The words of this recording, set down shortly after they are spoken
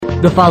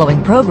The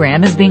following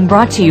program is being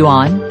brought to you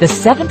on the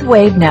Seventh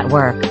Wave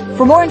Network.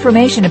 For more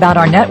information about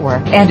our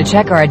network and to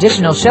check our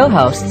additional show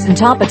hosts and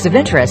topics of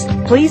interest,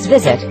 please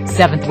visit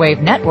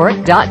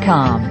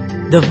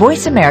seventhwavenetwork.com. The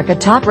Voice America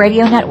Talk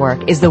Radio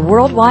Network is the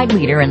worldwide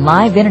leader in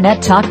live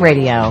Internet talk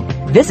radio.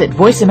 Visit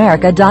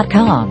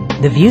voiceamerica.com.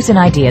 The views and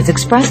ideas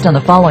expressed on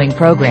the following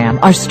program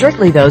are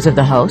strictly those of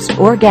the host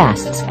or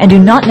guests and do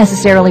not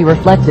necessarily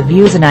reflect the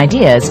views and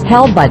ideas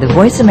held by the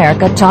Voice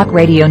America Talk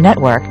Radio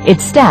Network,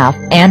 its staff,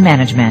 and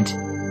management.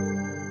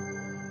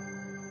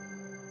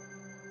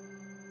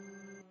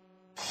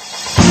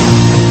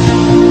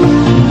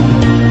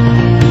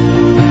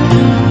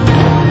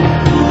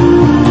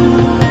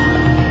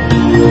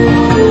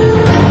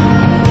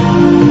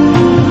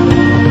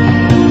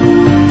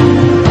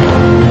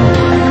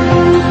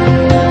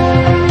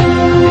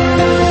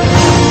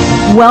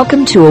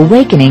 Welcome to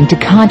Awakening to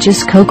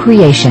Conscious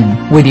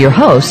Co-Creation with your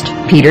host,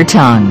 Peter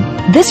Tongue.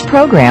 This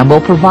program will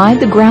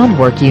provide the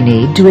groundwork you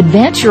need to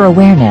advance your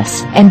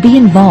awareness and be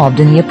involved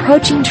in the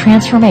approaching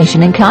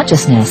transformation in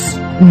consciousness.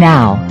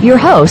 Now, your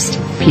host,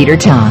 Peter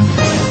Tongue.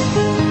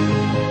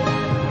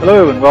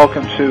 Hello and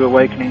welcome to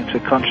Awakening to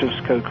Conscious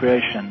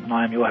Co-Creation.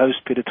 I am your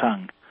host, Peter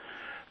Tongue.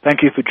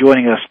 Thank you for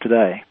joining us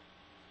today.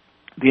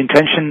 The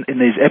intention in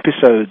these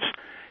episodes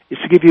is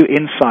to give you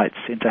insights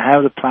into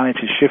how the planet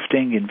is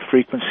shifting in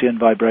frequency and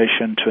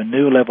vibration to a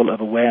new level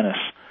of awareness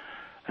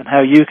and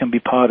how you can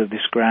be part of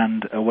this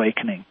grand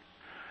awakening.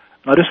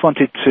 I just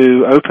wanted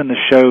to open the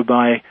show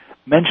by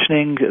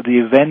mentioning the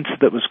event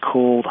that was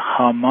called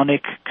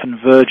Harmonic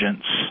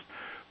Convergence,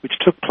 which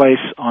took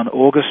place on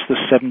August the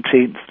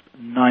 17th,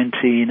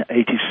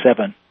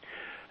 1987.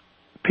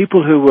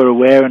 People who were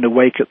aware and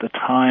awake at the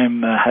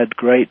time had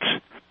great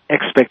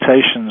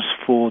expectations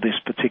for this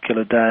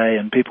particular day,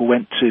 and people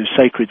went to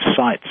sacred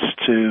sites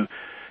to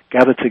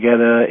gather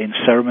together in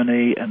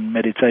ceremony and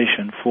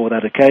meditation for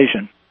that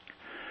occasion.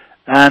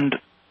 And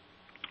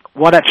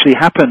what actually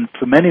happened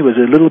for many was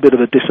a little bit of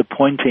a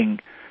disappointing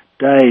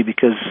day,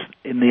 because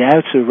in the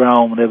outer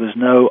realm there was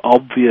no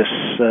obvious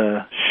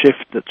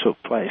shift that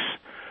took place.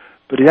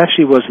 But it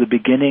actually was the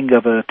beginning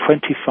of a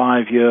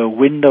 25-year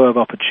window of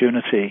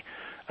opportunity,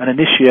 an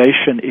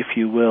initiation, if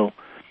you will.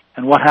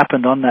 And what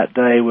happened on that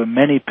day were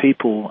many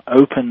people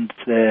opened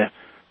their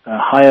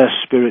higher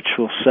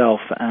spiritual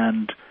self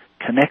and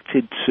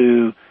connected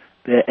to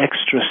their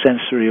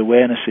extrasensory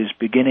awarenesses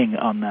beginning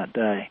on that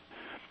day.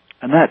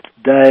 And that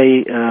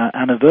day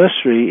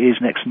anniversary is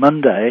next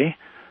Monday,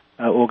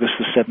 August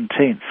the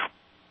 17th.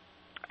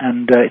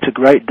 And it's a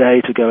great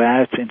day to go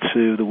out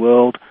into the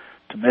world,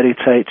 to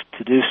meditate,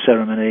 to do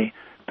ceremony,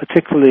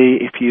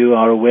 particularly if you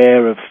are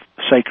aware of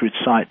sacred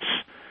sites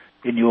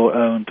in your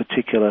own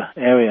particular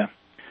area.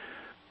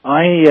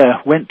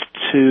 I went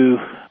to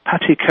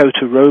Patti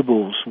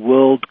Cotter-Robles'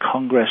 World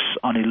Congress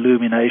on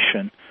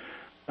Illumination,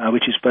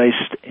 which is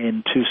based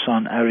in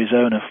Tucson,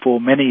 Arizona, for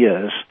many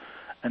years.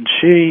 And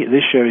she,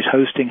 this year, is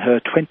hosting her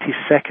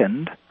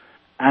 22nd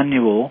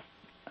annual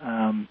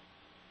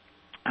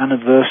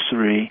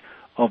anniversary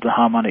of the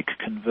Harmonic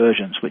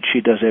Convergence, which she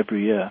does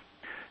every year.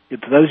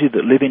 For those of you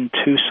that live in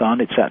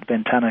Tucson, it's at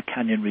Ventana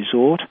Canyon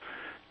Resort.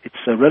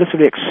 It's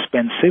relatively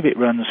expensive. It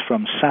runs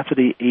from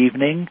Saturday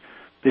evening,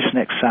 this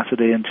next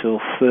Saturday, until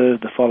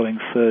the following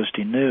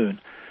Thursday noon.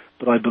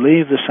 But I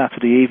believe the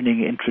Saturday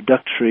evening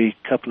introductory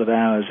couple of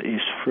hours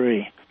is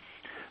free.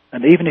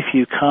 And even if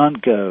you can't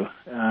go,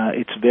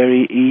 it's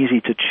very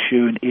easy to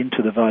tune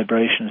into the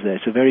vibrations there.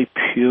 It's a very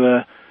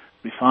pure,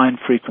 refined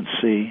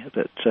frequency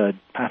that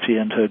Patti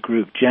and her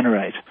group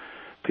generate.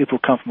 People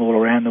come from all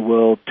around the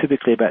world,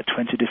 typically about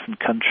 20 different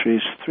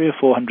countries, 300 or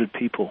 400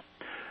 people.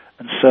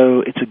 And so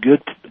it's a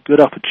good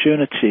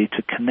opportunity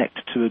to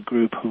connect to a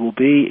group who will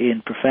be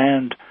in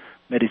profound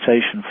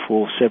meditation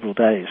for several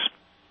days.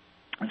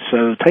 And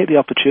so take the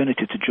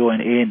opportunity to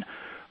join in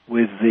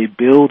with the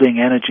building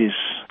energies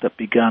that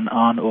began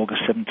on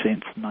August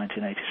 17th,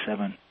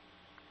 1987.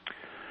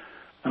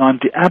 And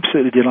I'm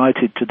absolutely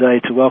delighted today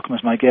to welcome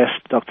as my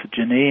guest Dr.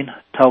 Janine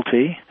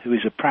Tulte, who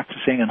is a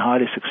practicing and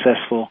highly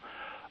successful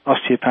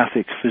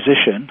osteopathic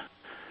physician.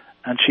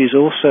 And she's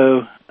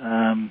also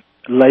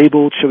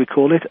labeled, shall we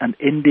call it, an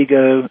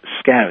Indigo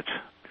Scout.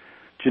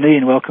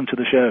 Janine, welcome to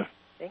the show.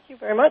 Thank you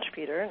very much,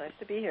 Peter. Nice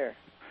to be here.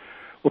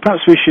 Well,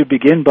 perhaps we should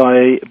begin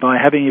by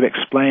having you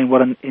explain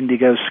what an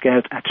Indigo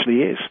Scout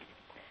actually is.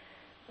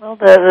 Well,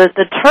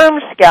 the term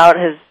Scout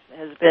has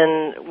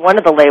been one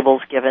of the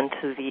labels given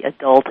to the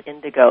adult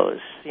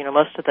indigos. You know,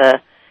 most of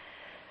the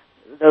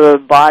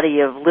body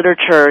of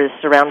literature is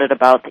surrounded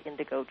about the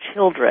indigo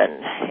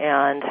children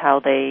and how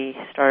they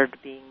started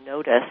being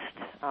noticed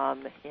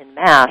in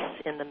mass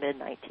in the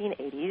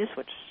mid-1980s,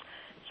 which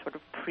was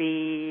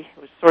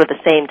sort of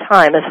the same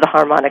time as the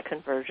harmonic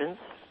convergence,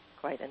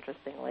 quite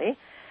interestingly.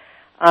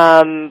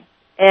 And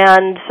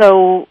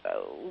so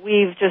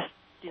we've just,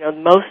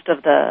 most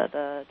of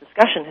the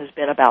discussion has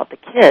been about the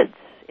kids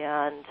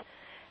and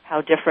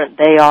how different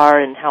they are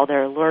and how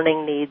their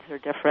learning needs are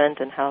different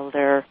and how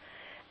they're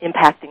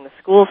impacting the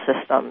school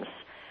systems.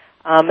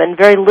 And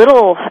very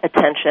little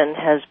attention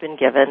has been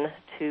given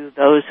to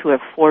those who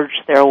have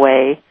forged their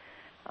way,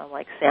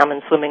 like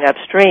salmon swimming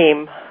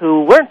upstream,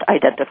 who weren't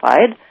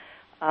identified,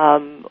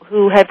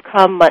 who had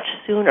come much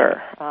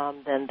sooner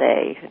than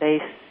they.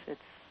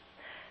 It's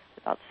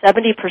about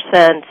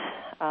 70%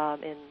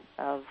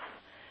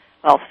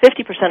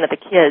 50% of the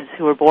kids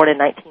who were born in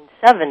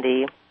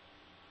 1970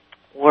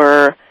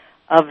 were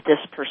of this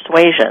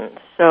persuasion.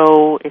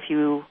 So if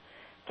you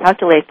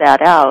calculate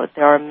that out,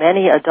 there are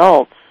many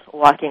adults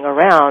walking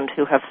around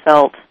who have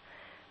felt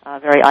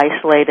very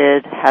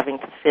isolated, having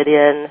to fit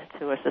in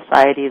to a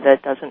society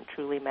that doesn't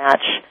truly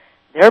match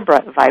their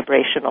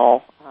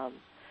vibrational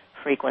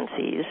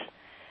frequencies,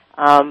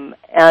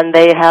 and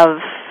they have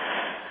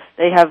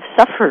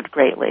suffered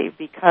greatly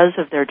because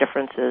of their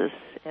differences,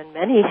 and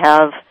many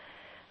have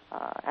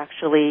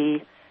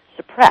actually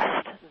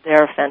suppressed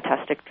their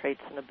fantastic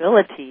traits and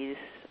abilities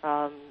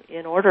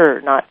in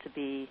order not to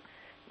be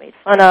made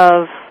fun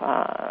of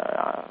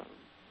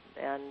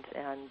and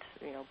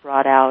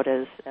brought out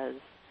as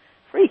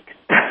freaks.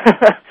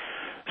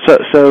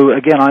 So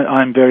again,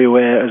 I'm very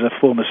aware as a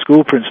former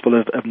school principal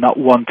of not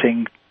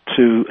wanting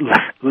to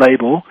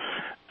label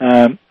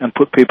and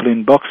put people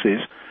in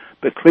boxes,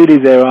 but clearly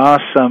there are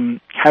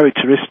some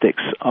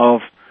characteristics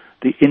of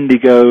the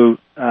indigo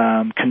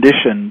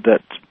condition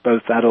that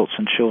both adults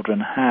and children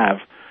have,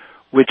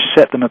 which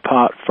set them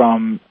apart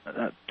from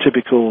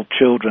typical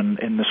children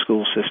in the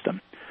school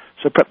system.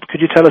 So could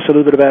you tell us a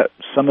little bit about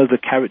some of the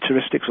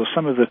characteristics or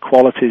some of the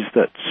qualities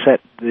that set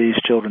these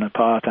children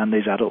apart and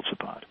these adults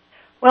apart?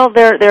 Well,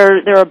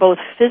 there are both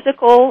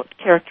physical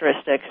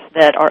characteristics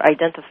that are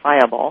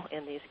identifiable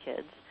in these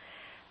kids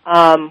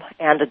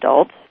and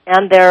adults,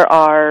 and there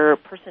are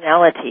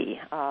personality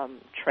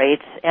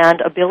traits and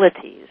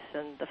abilities.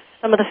 And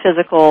some of the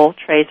physical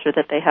traits are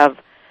that they have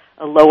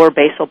a lower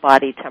basal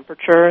body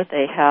temperature.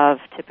 They have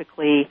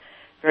typically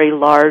very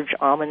large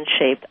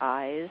almond-shaped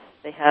eyes.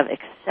 They have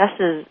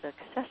excessive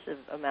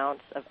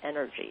amounts of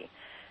energy.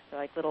 They're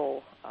like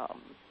little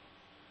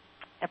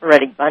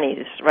epiretic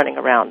bunnies running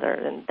around there,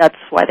 and that's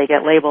why they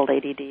get labeled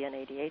ADD and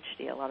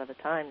ADHD a lot of the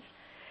times.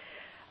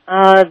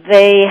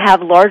 They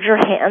have larger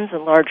hands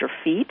and larger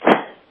feet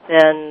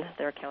than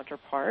their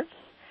counterparts.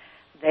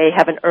 They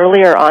have an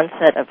earlier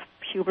onset of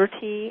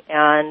puberty,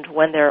 and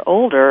when they're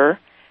older,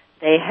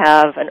 they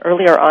have an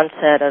earlier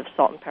onset of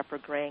salt and pepper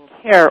graying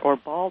hair or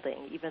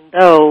balding, even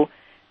though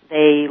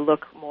they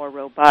look more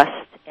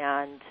robust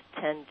and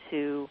tend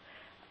to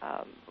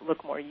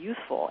look more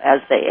youthful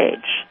as they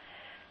age.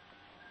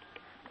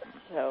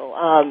 So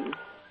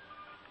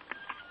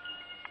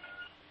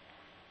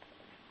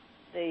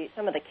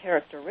some of the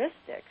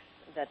characteristics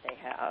that they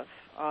have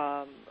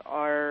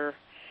are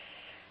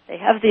they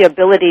have the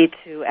ability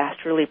to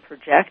astrally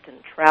project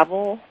and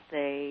travel.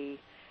 They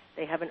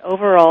have an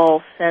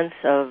overall sense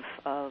of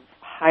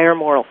higher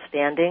moral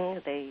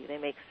standing. They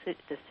make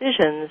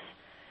decisions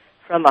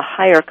from a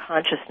higher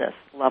consciousness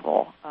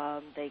level.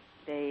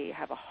 They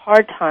have a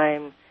hard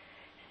time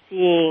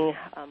seeing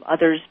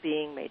others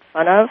being made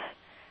fun of,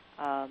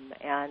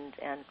 and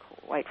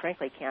quite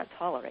frankly can't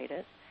tolerate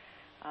it.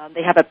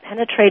 They have a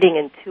penetrating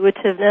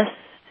intuitiveness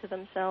to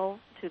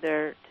themselves, to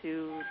their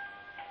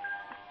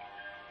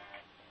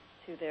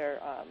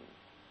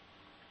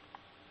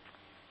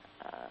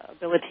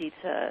ability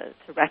to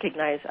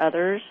recognize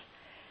others.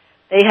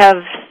 They have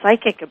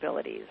psychic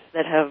abilities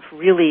that have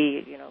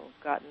really,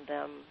 gotten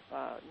them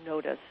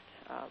noticed,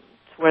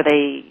 to where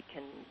they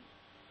can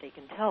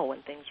tell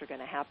when things are going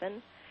to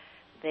happen.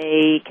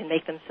 They can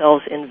make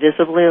themselves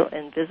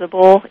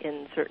invisible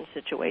in certain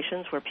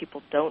situations where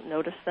people don't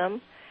notice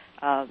them,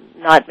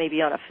 not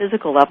maybe on a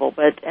physical level,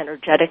 but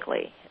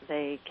energetically.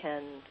 They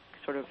can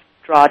sort of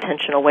draw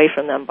attention away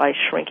from them by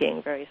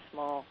shrinking very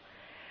small.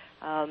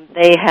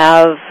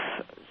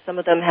 Some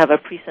of them have a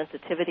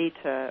presensitivity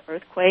to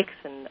earthquakes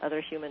and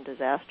other human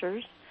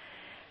disasters.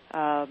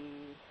 The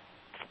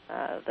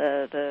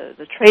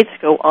traits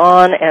go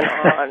on and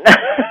on.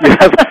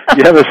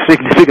 you have a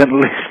significant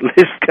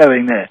list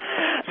going there.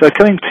 So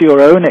coming to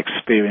your own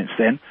experience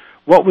then,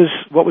 what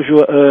was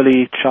your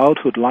early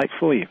childhood like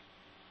for you?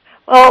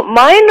 Well,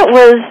 mine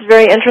was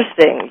very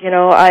interesting.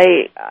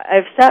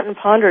 I've sat and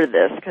pondered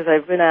this because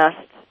I've been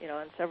asked,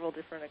 on several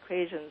different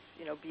occasions,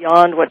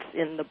 beyond what's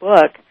in the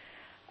book,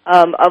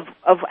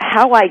 of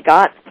how I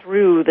got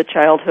through the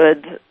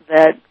childhood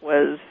that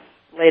was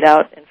laid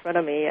out in front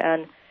of me,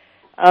 and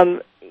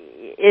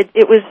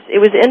it was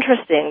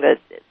interesting that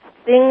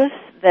things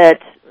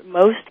that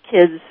most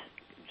kids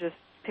just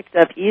picked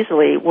up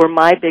easily were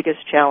my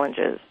biggest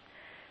challenges.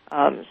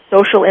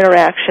 Social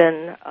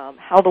interaction,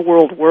 how the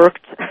world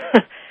worked,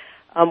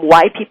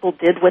 why people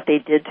did what they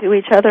did to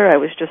each other. I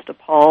was just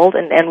appalled,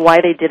 and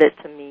why they did it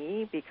to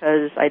me,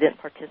 because I didn't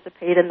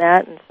participate in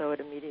that, and so it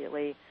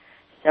immediately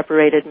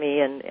separated me,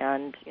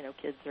 and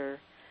kids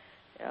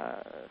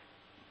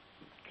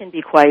can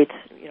be quite,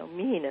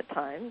 mean at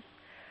times.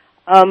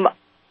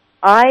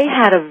 I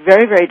had a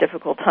very, very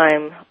difficult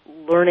time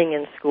learning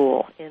in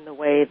school in the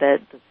way that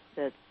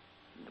it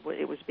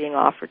was being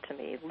offered to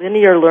me.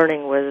 Linear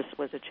learning was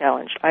a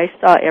challenge. I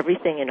saw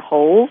everything in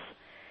wholes,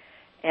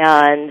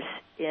 and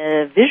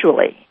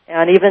visually.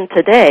 And even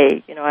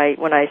today,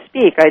 when I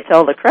speak, I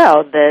tell the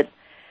crowd that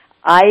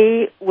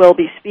I will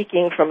be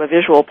speaking from a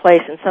visual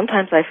place, and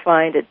sometimes I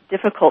find it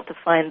difficult to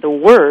find the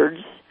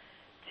words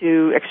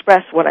to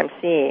express what I'm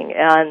seeing,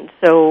 and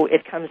so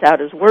it comes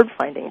out as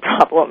word-finding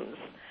problems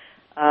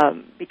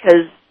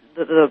because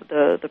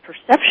the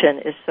perception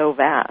is so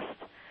vast.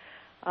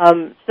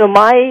 So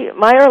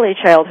my early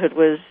childhood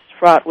was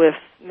fraught with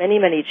many,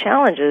 many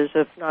challenges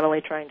of not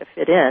only trying to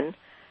fit in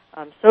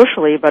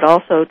socially, but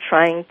also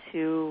trying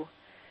to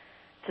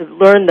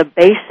learn the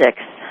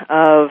basics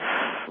of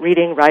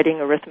reading, writing,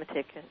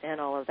 arithmetic, and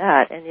all of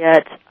that. And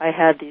yet I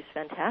had these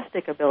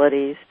fantastic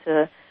abilities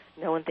to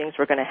know when things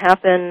were going to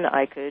happen.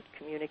 I could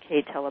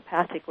communicate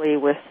telepathically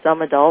with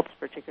some adults,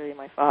 particularly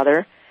my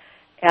father,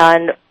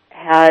 and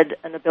had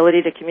an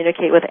ability to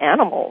communicate with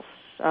animals,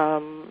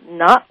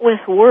 not with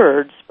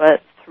words,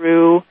 but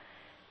through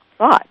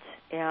thought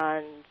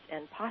and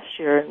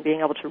posture and being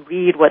able to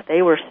read what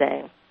they were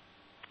saying,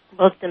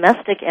 both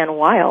domestic and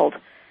wild.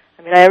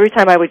 I mean, every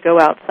time I would go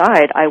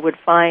outside, I would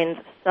find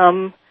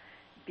some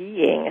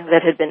being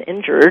that had been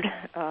injured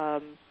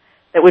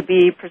that would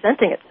be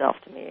presenting itself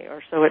to me,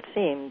 or so it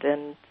seemed.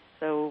 And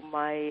so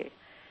my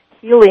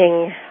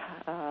healing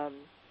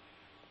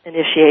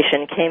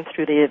initiation came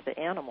through the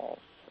animals.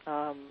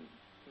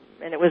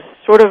 And it was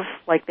sort of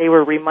like they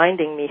were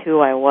reminding me who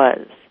I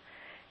was,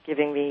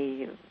 giving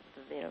me,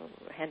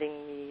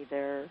 handing me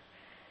the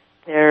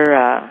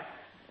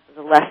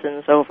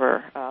lessons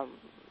over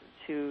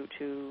to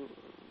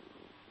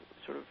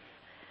sort of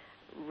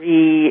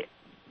reconnect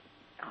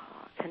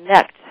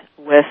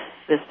with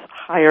this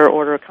higher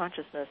order of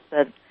consciousness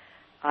that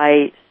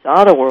I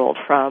saw the world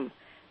from,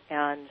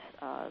 and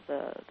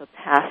the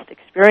past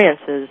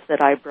experiences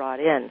that I brought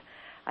in.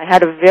 I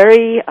had a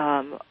very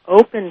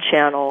open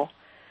channel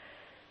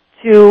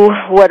to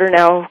what are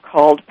now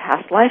called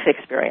past life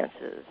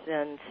experiences,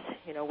 and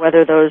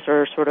whether those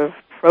are sort of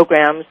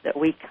programs that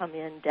we come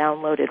in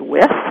downloaded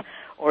with,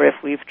 or if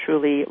we've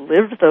truly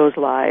lived those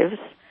lives,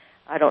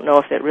 I don't know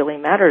if it really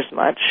matters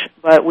much,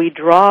 but we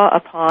draw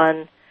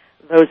upon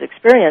those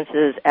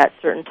experiences at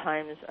certain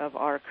times of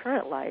our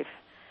current life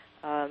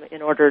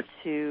in order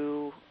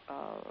to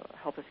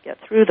help us get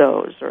through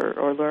those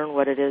or learn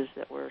what it is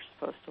that we're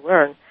supposed to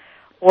learn,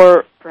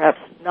 or perhaps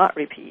not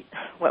repeat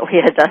what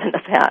we had done in the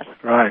past.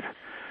 Right.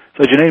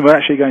 So, Janine, we're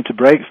actually going to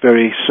break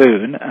very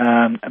soon,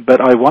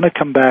 but I want to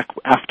come back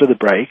after the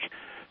break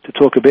to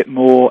talk a bit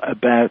more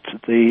about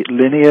the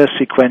linear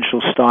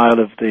sequential style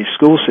of the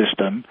school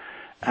system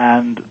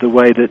and the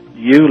way that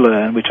you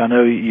learn, which I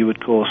know you would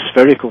call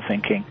spherical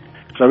thinking.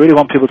 So I really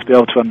want people to be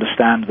able to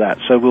understand that.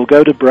 So we'll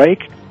go to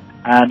break,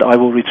 and I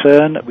will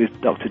return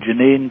with Dr.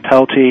 Janine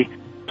Talty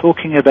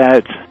talking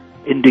about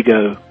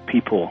Indigo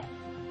people.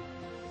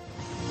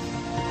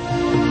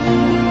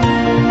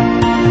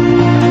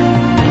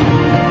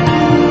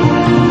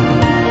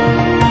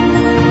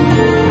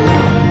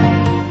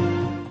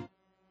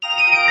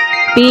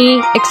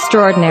 Be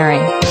extraordinary.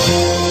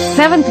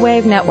 Seventh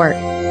Wave Network.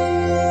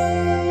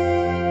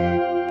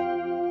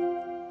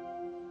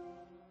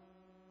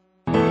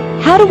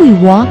 How do we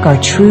walk our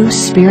true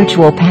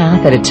spiritual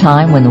path at a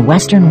time when the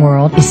Western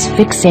world is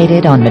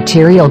fixated on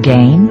material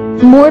gain?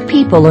 More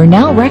people are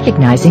now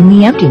recognizing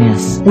the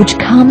emptiness which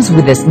comes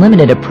with this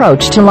limited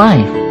approach to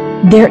life.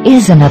 There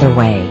is another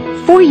way.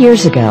 4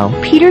 years ago,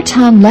 Peter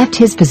Tung left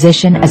his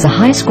position as a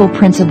high school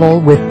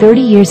principal with 30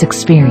 years'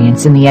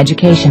 experience in the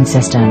education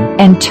system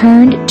and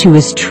turned to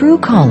his true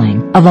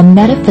calling of a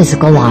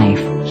metaphysical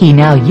life. He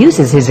now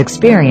uses his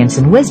experience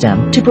and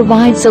wisdom to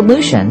provide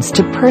solutions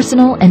to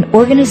personal and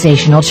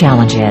organizational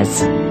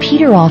challenges.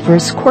 Peter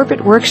offers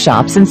corporate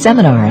workshops and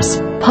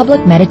seminars,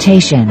 public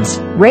meditations,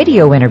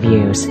 radio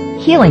interviews,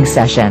 healing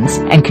sessions,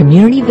 and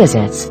community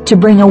visits to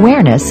bring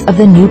awareness of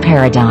the new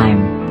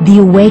paradigm, the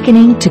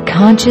awakening to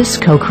conscious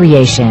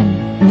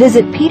co-creation.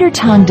 Visit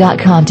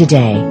petertung.com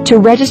today to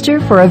register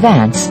for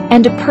events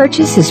and to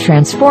purchase his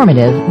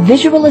transformative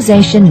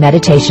visualization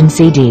meditation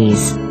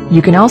CDs.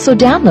 You can also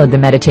download the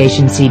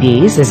meditation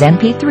CDs as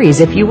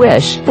MP3s if you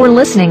wish for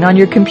listening on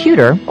your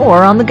computer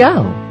or on the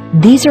go.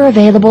 These are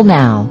available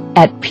now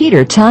at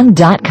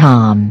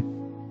petertung.com.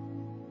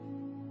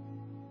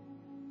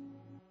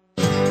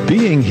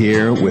 Being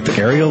Here with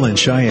Ariel and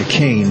Shia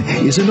Kane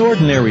is an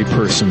ordinary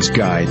person's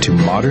guide to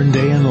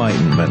modern-day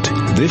enlightenment.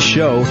 This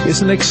show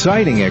is an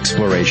exciting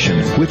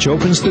exploration which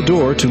opens the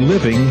door to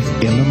living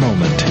in the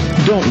moment.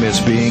 Don't miss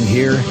Being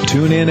Here.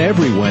 Tune in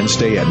every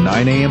Wednesday at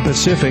 9 a.m.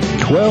 Pacific,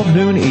 12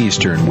 noon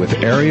Eastern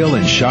with Ariel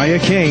and Shia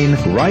Kane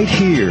right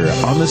here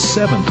on the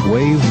Seventh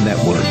Wave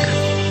Network.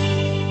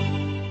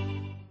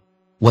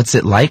 What's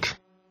it like?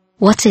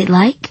 What's it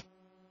like?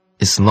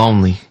 It's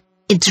lonely.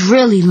 It's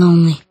really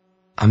lonely.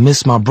 I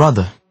miss my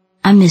brother.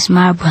 I miss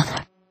my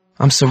brother.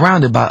 I'm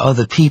surrounded by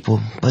other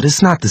people, but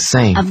it's not the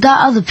same. I've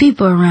got other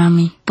people around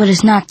me, but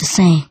it's not the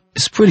same.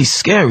 It's pretty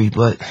scary,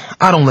 but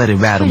I don't let it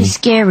rattle me. It's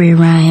pretty scary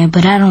around here,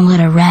 but I don't let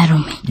it rattle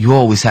me. You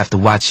always have to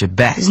watch your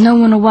back. There's no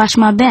one to watch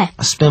my back.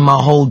 I spend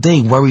my whole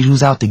day worried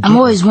who's out to get me. I'm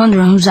always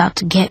wondering who's out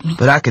to get me.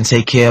 But I can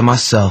take care of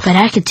myself. But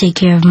I can take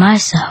care of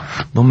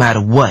myself. No matter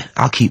what,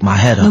 I'll keep my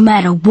head up. No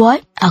matter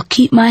what, I'll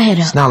keep my head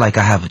up. It's not like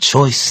I have a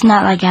choice. It's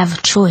not like I have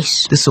a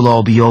choice. This will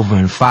all be over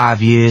in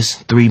 5 years,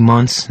 3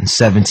 months, and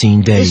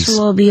 17 days. This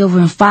will all be over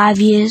in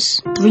 5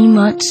 years, 3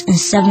 months, and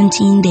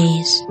 17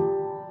 days.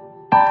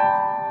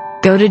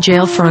 Go to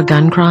jail for a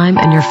gun crime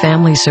and your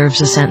family serves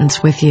a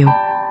sentence with you.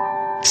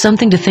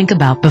 Something to think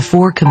about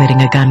before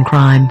committing a gun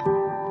crime.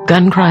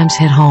 Gun crimes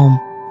hit home.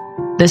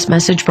 This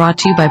message brought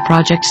to you by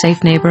Project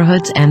Safe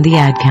Neighborhoods and the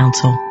Ad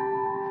Council.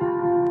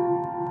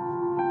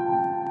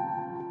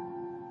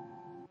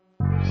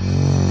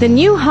 The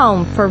new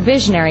home for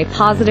visionary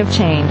positive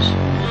change.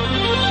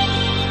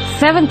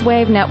 Seventh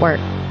Wave Network.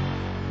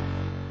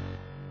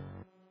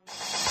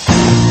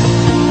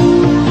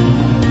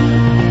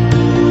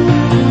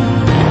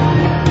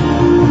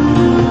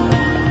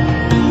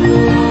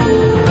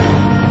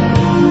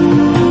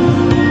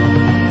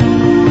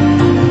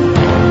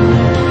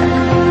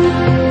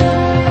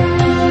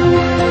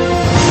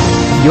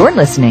 You're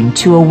listening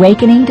to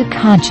Awakening to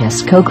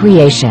Conscious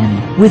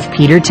Co-Creation with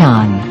Peter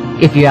Tongue.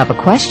 If you have a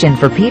question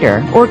for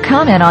Peter or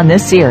comment on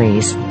this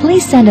series,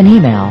 please send an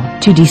email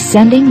to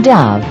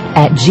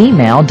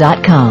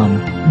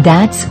descendingdove@gmail.com.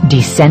 That's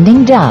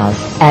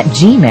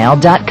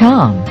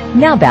descendingdove@gmail.com.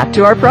 Now back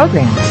to our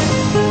program.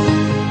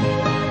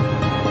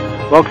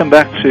 Welcome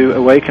back to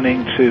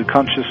Awakening to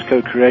Conscious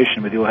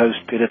Co-Creation with your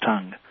host, Peter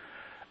Tongue.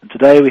 And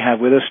today we have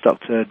with us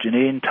Dr.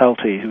 Janine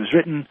Talty, who has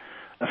written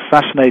a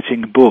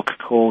fascinating book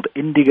called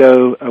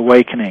Indigo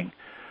Awakening,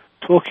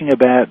 talking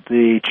about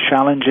the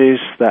challenges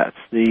that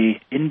the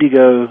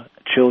Indigo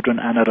children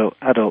and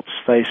adults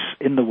face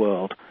in the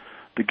world,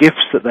 the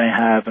gifts that they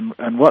have,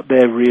 and what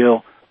their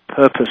real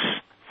purpose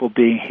for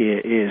being here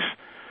is.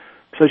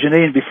 So,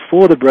 Janine,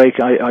 before the break,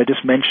 I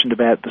just mentioned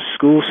about the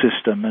school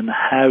system and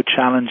how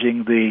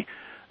challenging the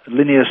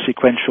linear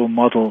sequential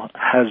model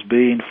has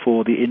been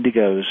for the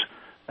Indigos,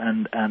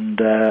 and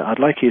I'd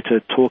like you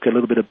to talk a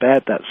little bit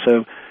about that.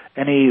 So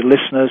any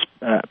listeners,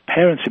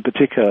 parents in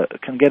particular,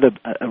 can get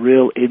a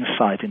real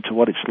insight into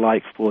what it's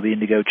like for the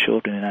Indigo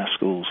children in our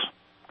schools.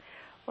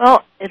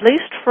 Well, at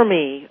least for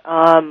me,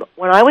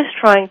 when I was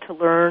trying to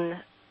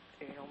learn,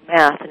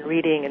 math and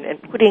reading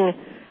and putting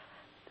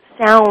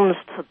sounds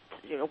to,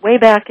 way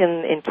back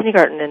in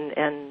kindergarten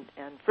and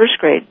first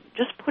grade,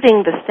 just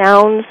putting the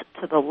sounds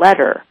to the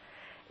letter,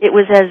 it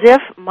was as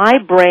if my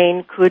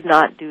brain could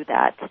not do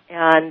that.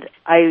 And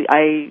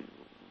I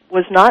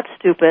was not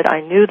stupid.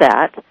 I knew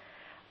that.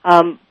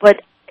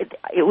 But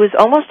it was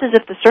almost as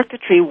if the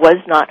circuitry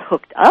was not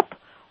hooked up,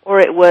 or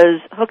it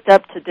was hooked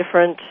up to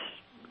different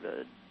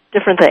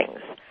things.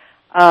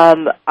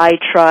 I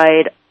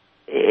tried.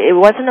 It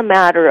wasn't a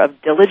matter of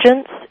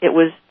diligence. It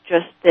was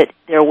just that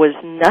there was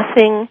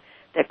nothing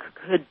that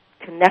could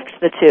connect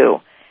the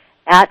two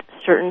at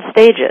certain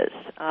stages.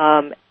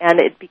 And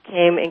it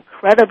became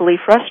incredibly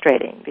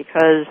frustrating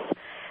because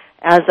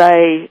as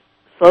I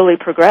slowly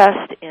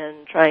progressed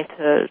in trying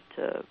to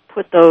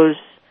put those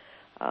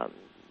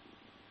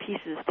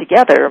pieces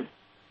together,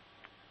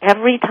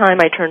 every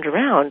time I turned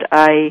around,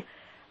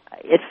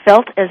 it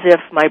felt as if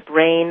my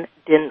brain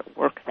didn't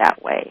work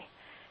that way.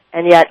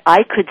 And yet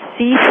I could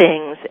see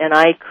things and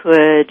I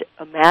could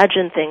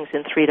imagine things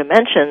in 3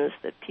 dimensions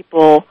that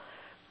people,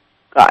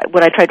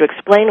 when I tried to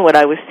explain what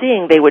I was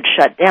seeing, they would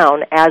shut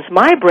down, as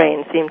my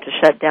brain seemed to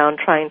shut down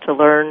trying to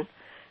learn,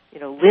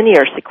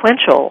 linear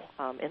sequential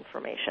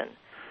information.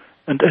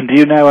 And do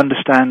you now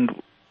understand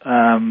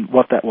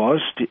what that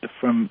was?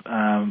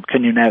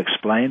 Can you now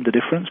explain the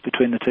difference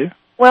between the two?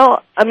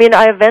 Well, I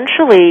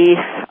eventually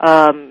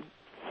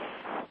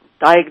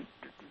I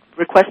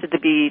requested to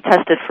be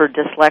tested for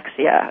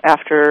dyslexia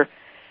after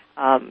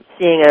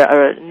seeing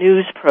a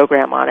news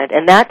program on it,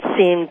 and that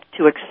seemed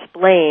to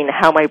explain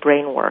how my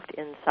brain worked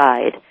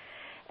inside.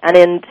 And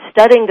in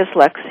studying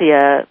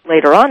dyslexia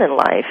later on in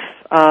life,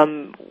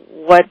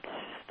 what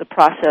the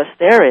process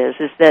there is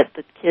that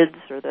the kids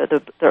or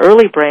the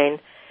early brain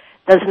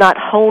does not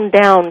hone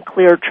down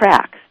clear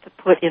tracks to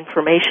put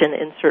information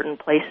in certain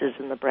places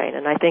in the brain.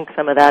 And I think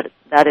some of that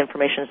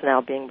information is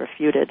now being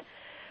refuted.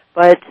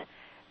 But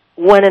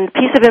when a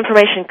piece of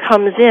information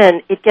comes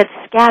in, it gets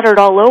scattered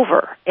all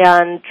over.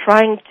 And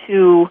trying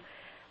to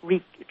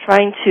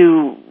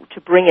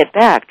bring it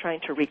back, trying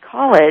to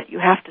recall it, you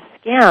have to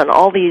scan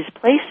all these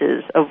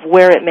places of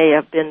where it may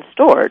have been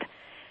stored.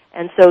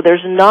 And so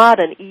there's not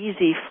an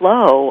easy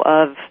flow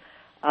of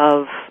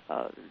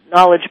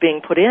knowledge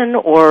being put in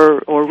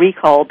or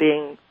recall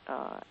being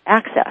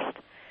accessed.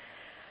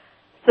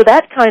 So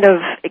that kind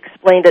of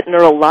explained it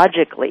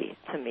neurologically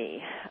to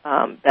me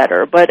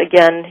better. But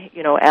again,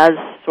 as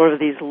sort of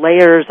these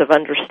layers of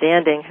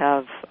understanding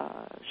have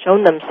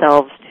shown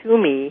themselves to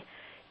me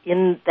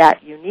in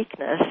that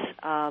uniqueness,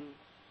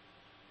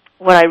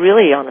 what I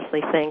really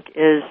honestly think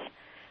is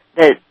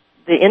that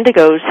the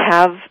Indigos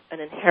have an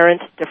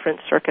inherent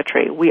different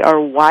circuitry. We are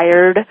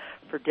wired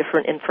for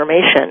different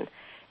information.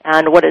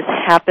 And what has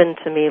happened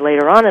to me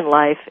later on in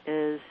life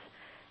is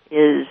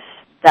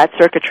that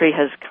circuitry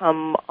has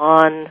come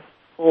on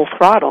full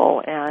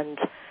throttle, and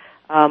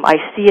I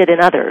see it in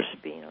others,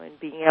 in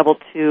being able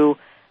to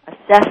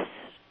assess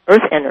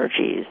earth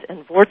energies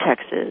and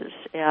vortexes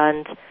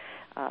and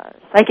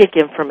psychic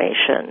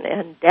information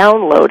and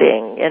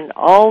downloading and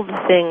all the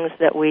things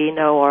that we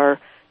know are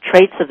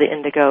traits of the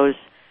indigos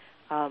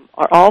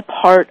are all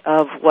part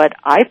of what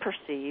I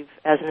perceive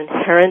as an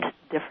inherent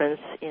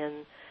difference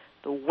in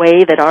the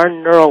way that our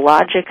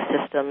neurologic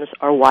systems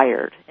are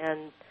wired.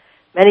 And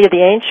many of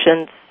the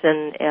ancients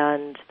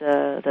and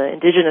the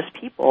indigenous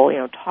people,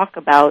 talk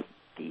about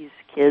these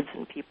kids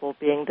and people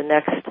being the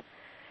next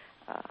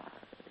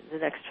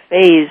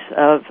phase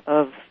of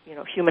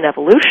human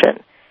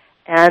evolution.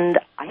 And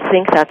I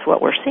think that's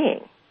what we're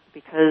seeing,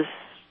 because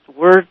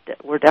we're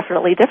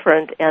definitely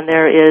different, and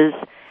there is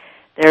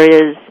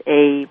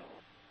a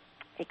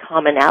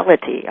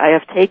commonality. I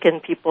have taken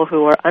people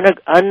who are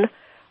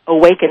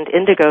unawakened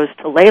indigos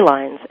to ley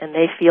lines, and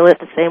they feel it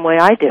the same way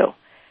I do,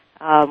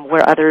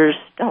 where others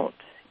don't,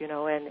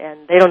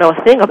 and they don't know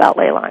a thing about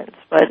ley lines,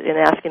 but in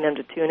asking them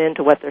to tune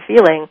into what they're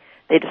feeling,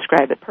 they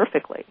describe it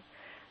perfectly.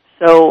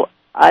 So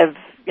I've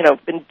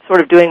been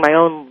sort of doing my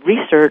own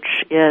research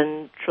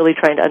in truly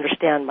trying to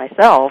understand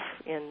myself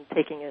in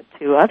taking it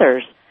to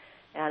others,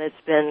 and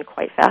it's been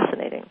quite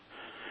fascinating.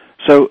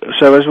 So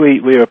as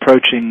we are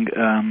approaching,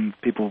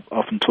 people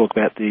often talk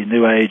about the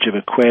new age of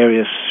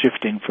Aquarius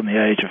shifting from the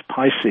age of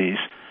Pisces.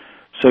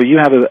 So you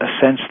have a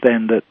sense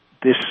then that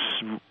this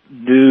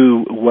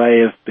new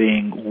way of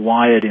being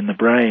wired in the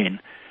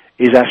brain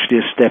is actually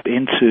a step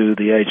into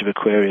the age of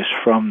Aquarius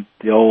from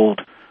the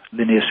old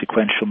linear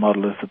sequential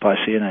model of the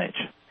Piscean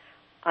age.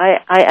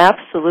 I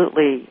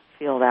absolutely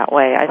feel that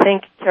way. I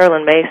think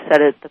Carolyn May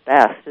said it the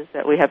best, is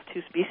that we have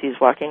two species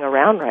walking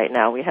around right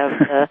now. We have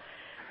the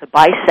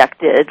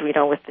bisected,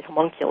 with the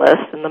homunculus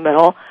in the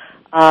middle,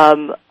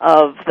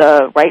 of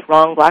the right,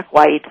 wrong, black,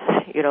 white,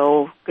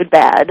 good,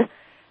 bad.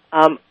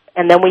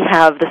 And then we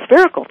have the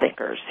spherical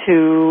thinkers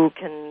who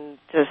can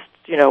just,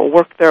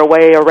 work their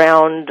way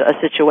around a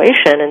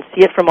situation and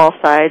see it from all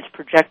sides,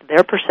 project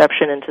their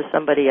perception into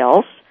somebody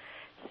else,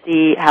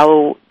 see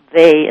how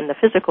they, in the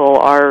physical,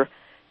 are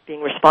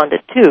being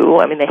responded to.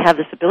 I mean, they have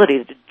this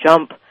ability to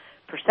jump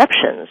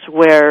perceptions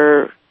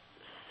where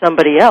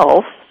somebody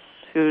else,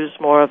 who's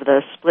more of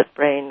the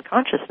split-brain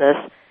consciousness,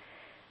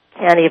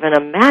 can't even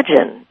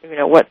imagine,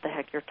 what the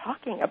heck you're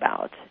talking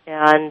about.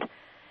 And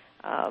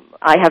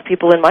I have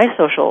people in my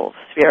social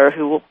sphere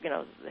who,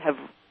 have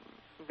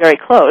very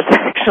close,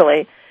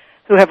 actually,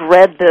 who have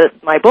read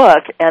my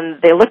book, and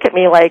they look at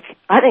me like,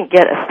 I didn't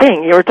get a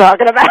thing you were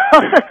talking about.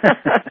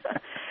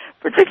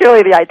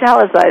 Particularly the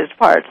italicized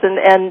parts.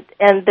 And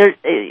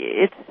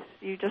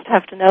you just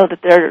have to know that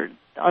they're,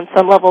 on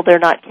some level, they're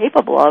not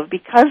capable of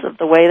because of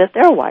the way that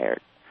they're wired.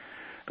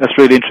 That's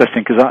really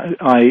interesting, because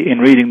I in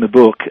reading the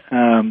book,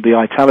 the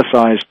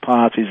italicized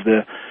part is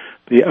the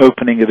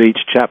opening of each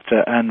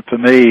chapter, and for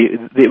me,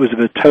 it was of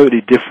a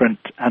totally different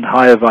and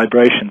higher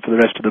vibration for the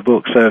rest of the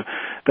book. So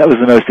that was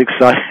the most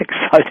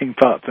exciting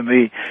part for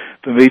me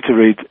to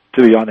read,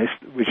 to be honest,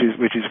 which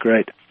is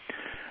great.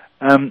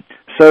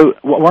 So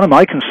one of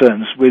my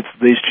concerns with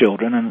these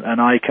children,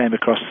 and I came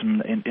across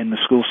them in the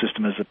school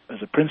system as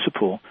a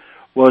principal,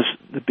 was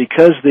that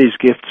because these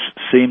gifts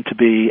seem to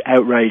be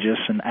outrageous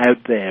and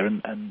out there,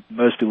 and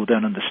most people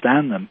don't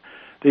understand them,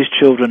 these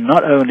children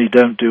not only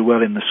don't do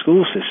well in the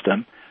school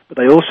system, but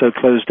they also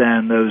close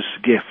down those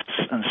gifts,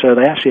 and so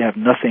they actually have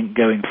nothing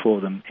going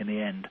for them in the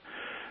end.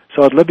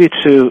 So I'd love you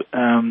to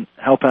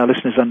help our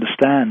listeners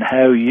understand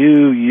how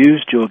you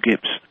used your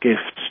gifts to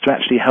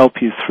actually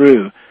help you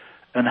through,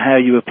 and how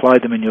you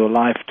applied them in your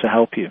life to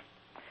help you.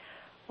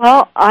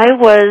 Well, I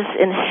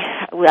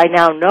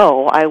now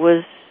know I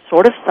was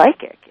sort of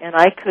psychic, and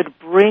I could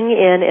bring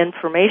in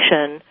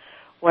information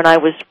when I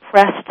was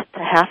pressed to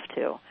have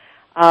to.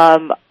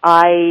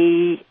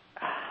 I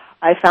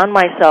found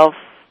myself,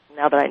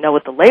 now that I know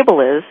what the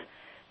label is,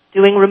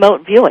 doing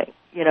remote viewing.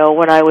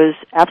 When I was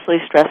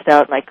absolutely stressed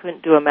out and I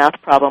couldn't do a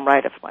math problem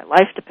right if my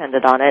life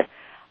depended on it,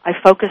 I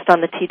focused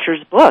on the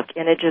teacher's book,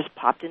 and it just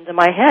popped into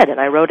my head, and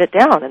I wrote it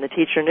down, and the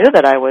teacher knew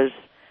that I was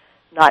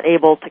not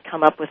able to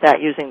come up with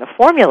that using the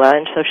formula,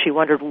 and so she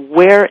wondered,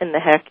 where in the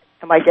heck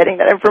am I getting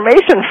that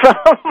information from?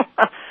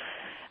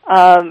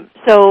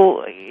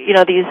 So,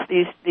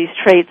 these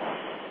traits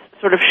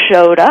sort of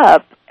showed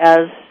up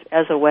as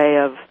a way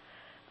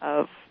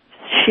of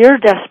sheer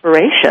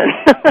desperation.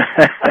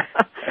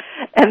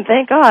 And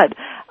thank God.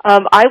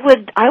 I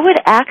would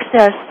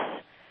access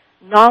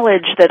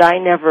knowledge that I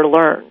never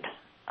learned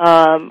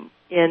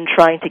in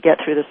trying to get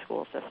through the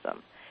school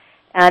system.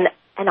 And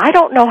I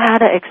don't know how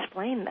to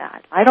explain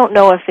that. I don't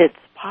know if it's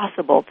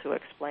possible to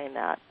explain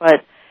that,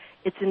 but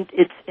it's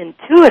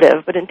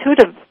intuitive, but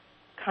intuitive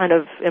kind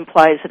of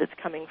implies that it's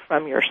coming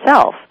from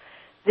yourself.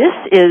 This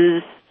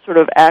is sort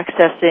of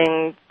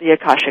accessing the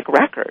Akashic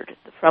record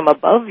from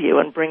above you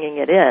and bringing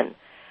it in.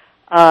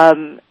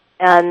 And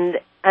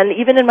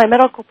even in my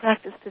medical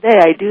practice today,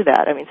 I do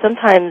that. I mean,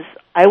 sometimes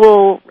I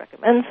will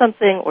recommend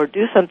something or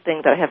do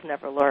something that I have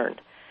never learned.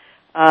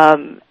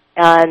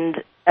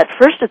 And at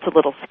first it's a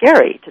little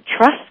scary to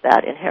trust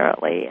that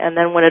inherently, and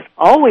then when it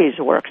always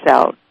works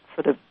out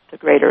for the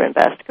greater and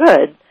best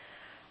good,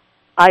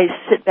 I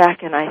sit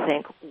back and I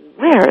think,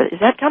 where is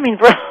that coming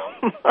from?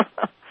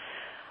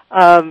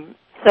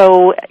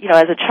 So,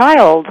 as a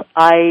child,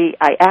 I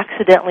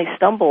accidentally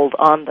stumbled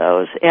on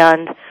those,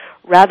 and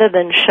rather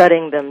than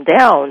shutting them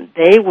down,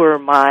 they were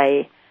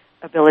my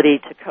ability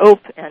to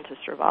cope and to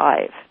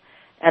survive.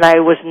 And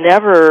I was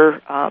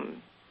never,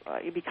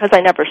 because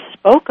I never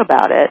spoke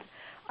about it,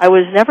 I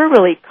was never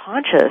really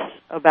conscious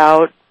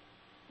about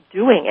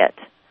doing it.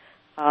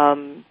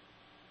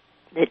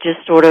 It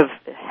just sort of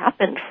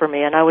happened for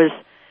me, and I was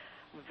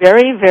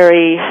very,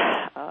 very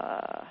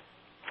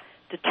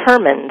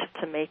determined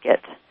to make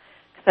it.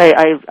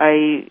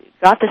 I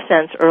got the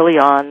sense early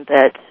on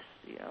that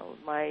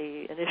my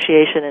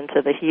initiation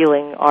into the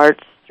healing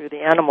arts through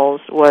the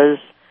animals was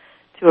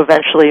to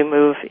eventually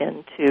move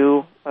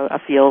into a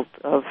field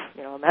of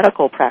a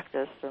medical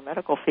practice or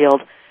medical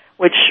field,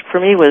 which for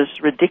me was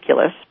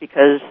ridiculous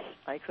because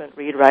I couldn't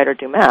read, write, or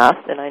do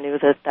math, and I knew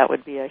that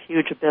would be a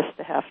huge abyss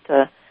to have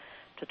to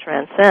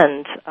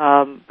transcend.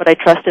 But I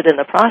trusted in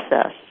the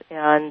process,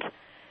 and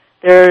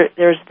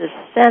there's this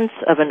sense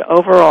of an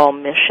overall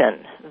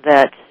mission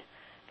that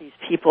these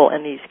people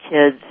and these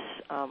kids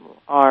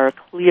are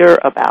clear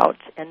about,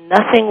 and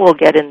nothing will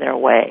get in their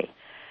way.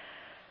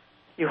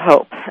 You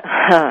hope.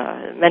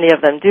 Many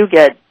of them do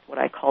get what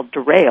I call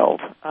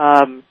derailed,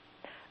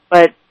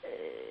 but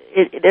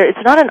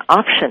it's not an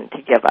option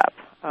to give up.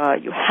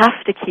 You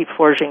have to keep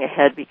forging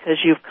ahead because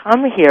you've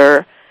come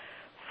here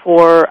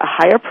for a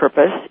higher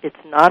purpose.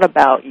 It's not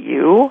about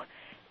you.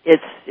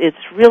 It's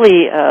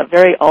really a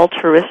very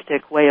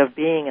altruistic way of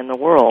being in the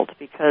world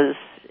because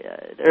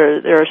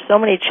there are so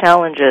many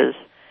challenges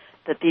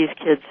that these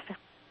kids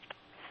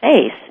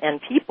face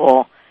and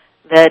people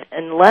that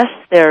unless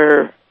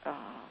they're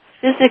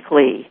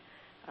physically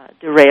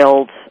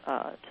derailed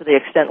to the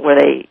extent where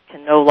they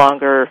can no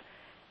longer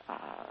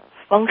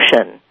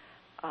function,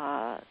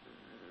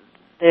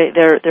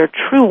 they're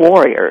true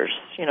warriors.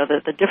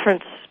 The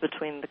difference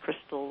between the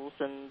crystals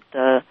and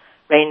the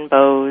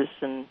rainbows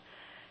and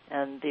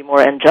the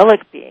more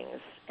angelic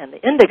beings and the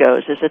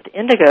indigos is that the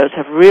indigos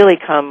have really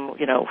come,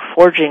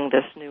 forging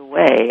this new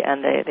way,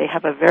 and they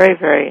have a very,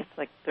 very,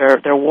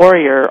 their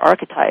warrior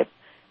archetype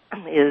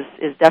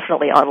is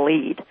definitely on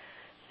lead.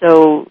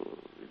 So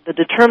the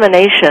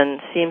determination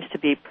seems to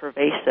be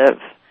pervasive,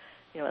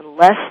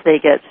 unless they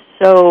get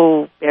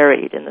so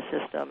buried in the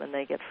system and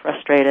they get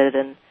frustrated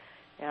and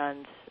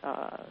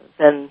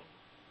then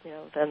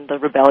the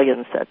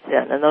rebellion sets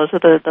in, and those are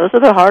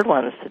the hard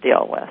ones to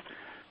deal with.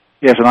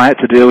 Yes, and I had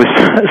to deal with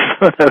some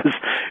of those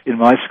in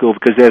my school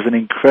because there's an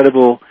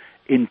incredible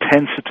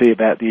intensity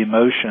about the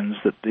emotions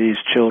that these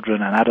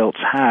children and adults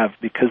have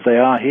because they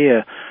are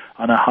here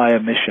on a higher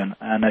mission,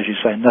 and as you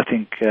say,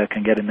 nothing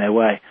can get in their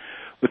way.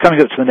 We're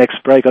coming up to the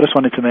next break. I just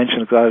wanted to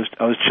mention, because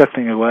I was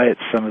chuckling away at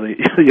some of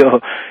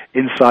your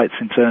insights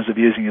in terms of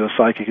using your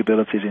psychic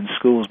abilities in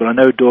schools, but I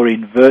know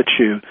Doreen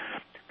Virtue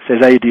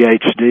says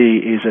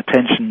ADHD is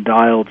attention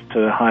dialed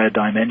to a higher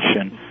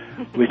dimension,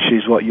 which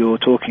is what you're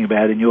talking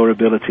about in your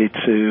ability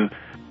to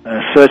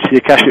search the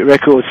Akashic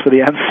records for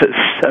the answers.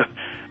 So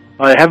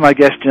I have my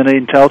guest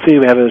Janine Talty.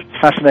 We have a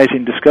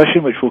fascinating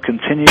discussion which will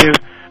continue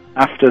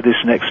after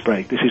this next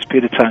break. This is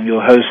Peter Tung,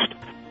 your host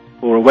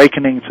for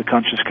Awakening to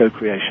Conscious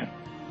Co-Creation.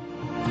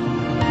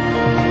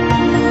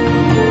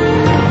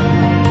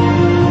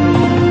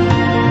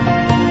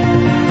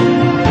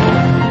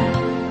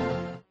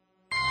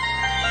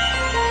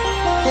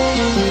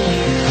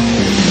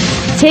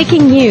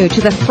 Taking you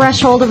to the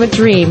threshold of a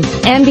dream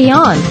and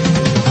beyond.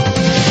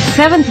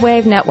 Seventh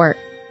Wave Network.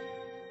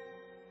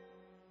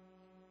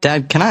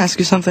 Dad, can I ask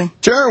you something?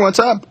 Sure, what's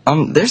up?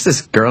 There's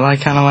this girl I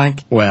kind of like.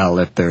 Well,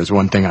 if there's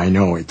one thing I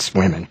know, it's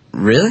women.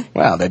 Really?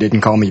 Well, they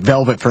didn't call me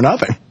Velvet for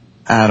nothing.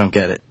 I don't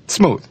get it.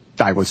 Smooth.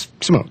 I was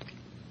smooth.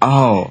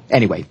 Oh.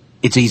 Anyway,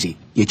 it's easy.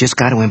 You just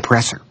got to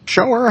impress her.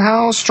 Show her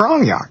how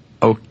strong you are.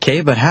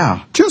 Okay, but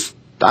how? Just,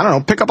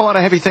 pick up a lot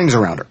of heavy things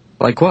around her.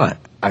 Like what?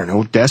 I don't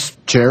know, desks,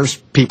 chairs,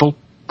 people.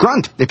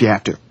 Grunt, if you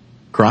have to.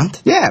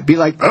 Grunt? Yeah, be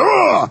like,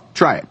 ugh!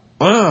 Try it.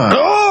 Ugh.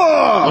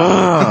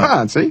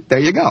 Ugh! See, there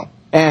you go.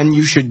 And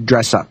you should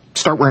dress up.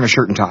 Start wearing a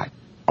shirt and tie.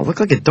 I'll look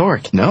like a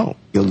dork. No,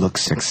 you'll look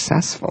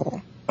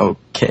successful.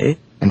 Okay.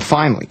 And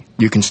finally,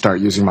 you can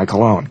start using my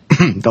cologne.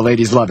 The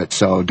ladies love it,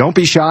 so don't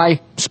be shy.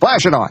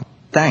 Splash it on.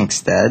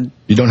 Thanks, Dad.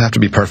 You don't have to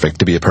be perfect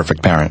to be a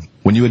perfect parent.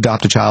 When you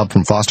adopt a child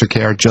from foster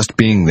care, just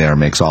being there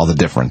makes all the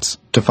difference.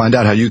 To find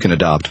out how you can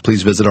adopt,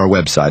 please visit our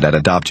website at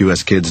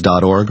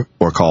adoptuskids.org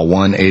or call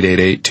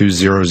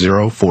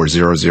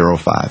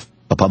 1-888-200-4005.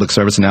 A public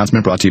service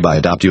announcement brought to you by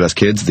Adopt US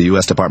Kids, the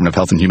U.S. Department of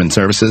Health and Human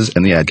Services,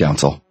 and the Ad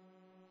Council.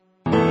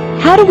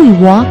 How do we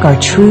walk our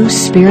true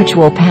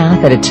spiritual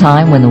path at a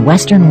time when the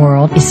Western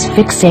world is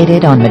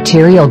fixated on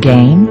material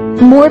gain?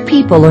 More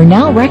people are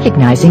now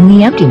recognizing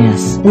the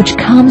emptiness which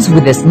comes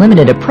with this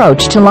limited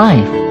approach to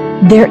life.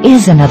 There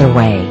is another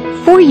way.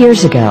 4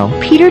 years ago,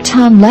 Peter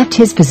Tung left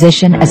his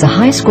position as a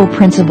high school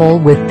principal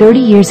with 30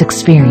 years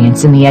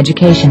experience in the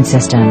education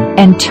system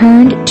and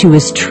turned to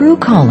his true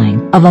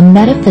calling of a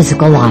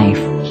metaphysical life.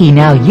 He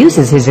now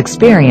uses his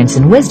experience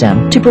and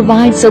wisdom to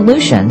provide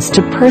solutions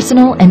to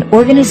personal and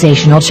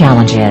organizational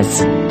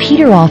challenges.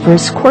 Peter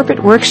offers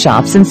corporate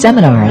workshops and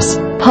seminars,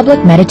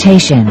 public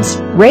meditations,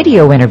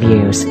 radio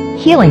interviews,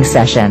 healing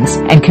sessions,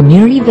 and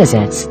community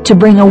visits to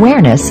bring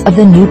awareness of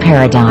the new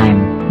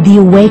paradigm, the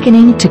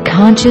awakening to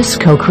conscious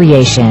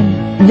co-creation.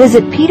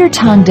 Visit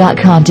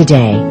petertung.com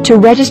today to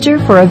register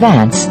for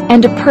events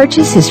and to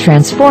purchase his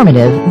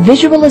transformative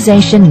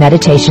visualization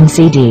meditation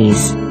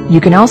CDs.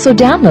 You can also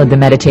download the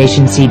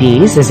meditation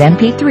CDs as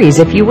MP3s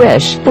if you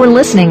wish for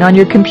listening on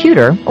your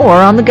computer or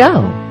on the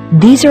go.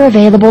 These are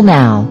available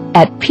now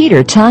at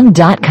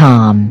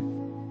petertung.com.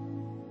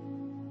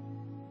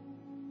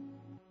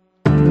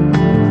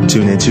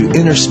 Tune into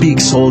Inner Speak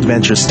Soul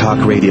Adventures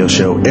Talk Radio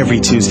Show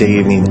every Tuesday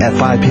evening at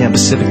 5 p.m.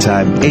 Pacific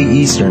Time, 8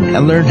 Eastern,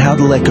 and learn how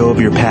to let go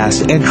of your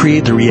past and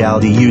create the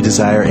reality you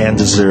desire and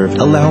deserve,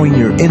 allowing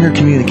your inner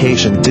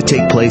communication to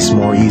take place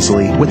more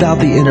easily without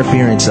the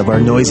interference of our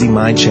noisy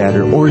mind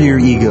chatter or your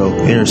ego.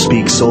 Inner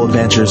Speak Soul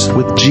Adventures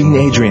with Gene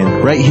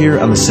Adrian, right here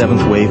on the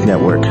 7th Wave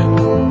Network.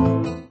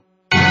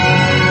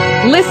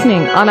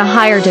 Listening on a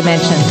higher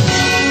dimension.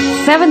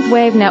 7th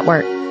Wave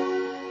Network.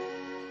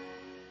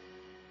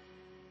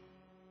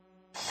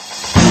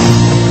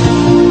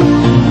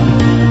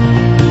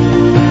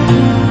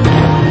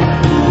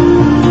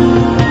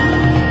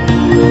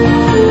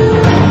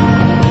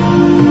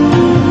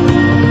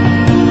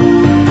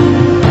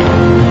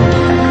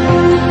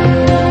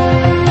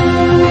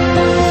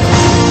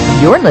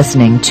 You're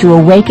listening to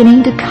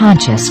Awakening to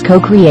Conscious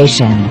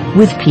Co-Creation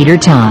with Peter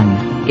Tung.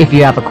 If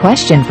you have a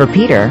question for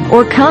Peter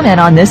or comment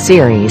on this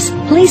series,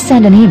 please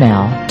send an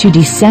email to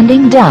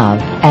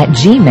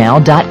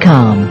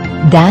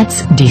descendingdove@gmail.com.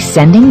 That's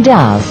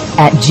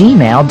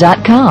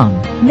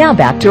descendingdove@gmail.com. Now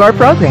back to our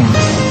program.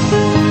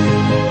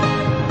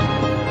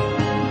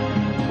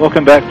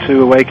 Welcome back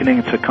to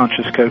Awakening to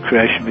Conscious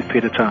Co-Creation with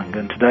Peter Tung.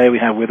 And today we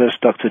have with us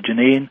Dr.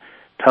 Janine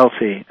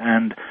Pelty.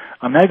 And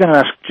I'm now going to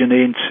ask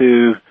Janine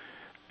to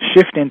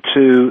shift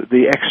into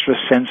the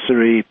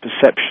extrasensory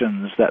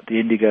perceptions that the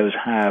Indigos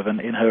have.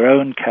 And in her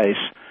own case,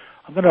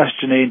 I'm going to ask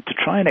Janine to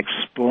try and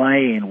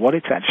explain what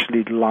it's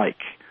actually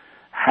like,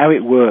 how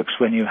it works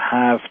when you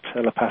have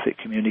telepathic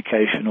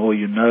communication or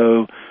you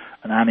know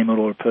an animal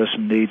or a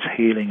person needs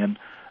healing, and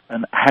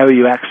how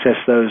you access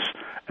those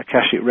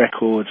Akashic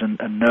records and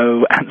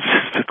know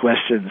answers to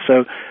questions.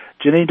 So,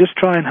 Janine, just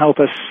try and help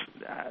us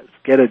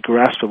get a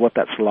grasp of what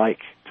that's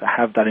like to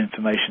have that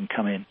information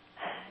come in.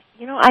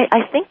 You know,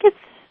 I think it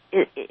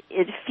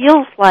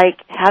feels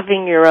like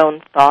having your own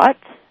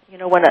thoughts. You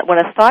know, when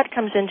a thought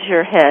comes into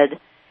your head,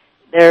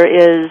 there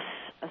is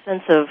a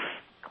sense of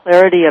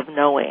clarity of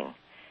knowing.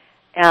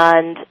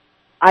 And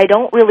I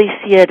don't really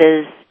see it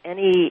as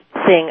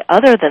anything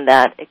other than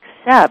that,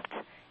 except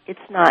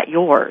it's not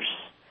yours.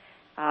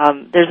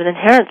 There's an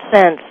inherent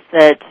sense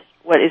that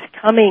what is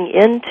coming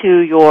into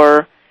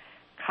your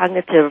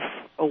cognitive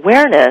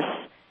awareness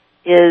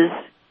is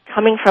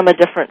coming from a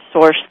different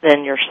source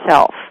than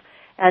yourself.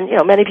 And, you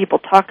know, many people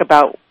talk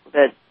about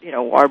that, you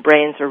know, our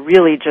brains are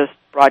really just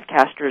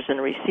broadcasters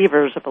and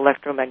receivers of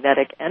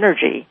electromagnetic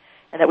energy,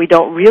 and that we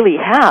don't really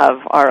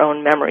have our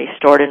own memory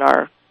stored in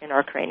our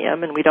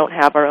cranium, and we don't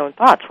have our own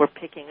thoughts. We're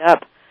picking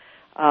up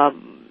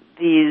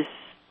these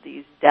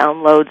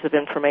downloads of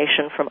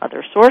information from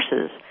other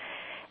sources.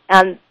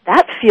 And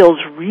that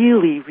feels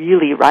really,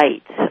 really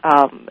right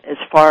as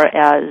far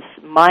as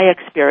my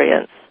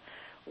experience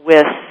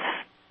with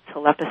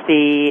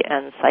telepathy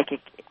and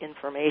psychic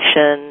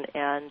information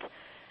and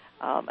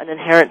an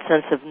inherent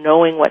sense of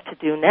knowing what to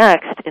do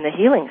next in a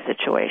healing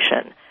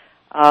situation.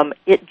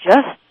 It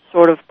just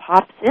sort of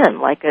pops in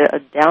like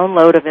a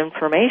download of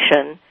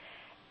information,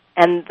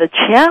 and the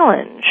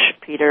challenge,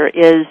 Peter,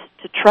 is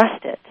to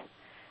trust it.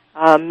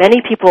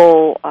 Many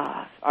people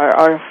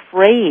are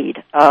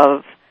afraid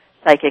of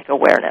psychic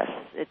awareness.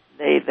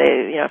 They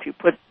you know, if you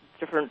put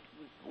different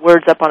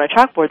words up on a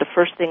chalkboard, the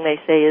first thing they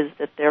say is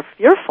that they're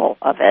fearful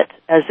of it,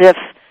 as if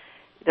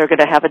they're going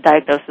to have a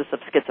diagnosis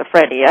of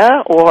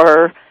schizophrenia,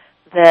 or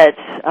that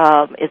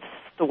it's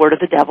the word of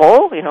the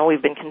devil. You know,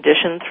 we've been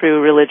conditioned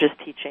through religious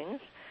teachings.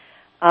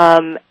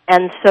 And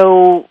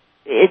so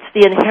it's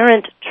the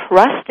inherent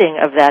trusting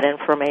of that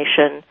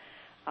information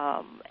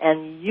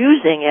and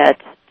using it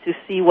to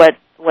see what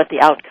the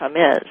outcome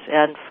is.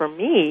 And for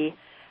me,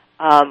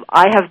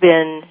 I have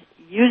been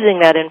using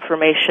that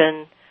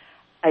information.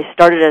 I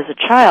started as a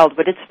child,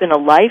 but it's been a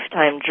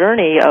lifetime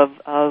journey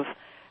of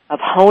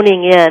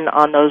honing in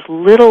on those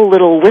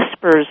little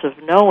whispers of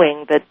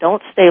knowing that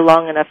don't stay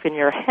long enough in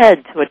your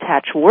head to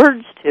attach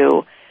words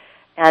to.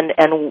 And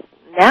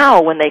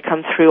now when they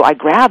come through, I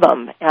grab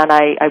them and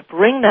I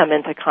bring them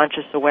into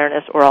conscious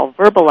awareness, or I'll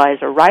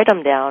verbalize or write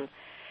them down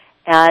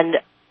and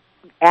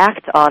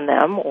act on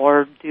them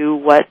or do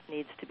what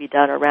needs to be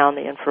done around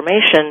the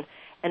information,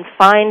 and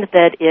find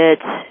that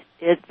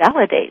it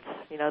validates.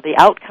 The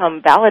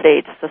outcome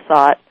validates the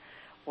thought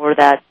or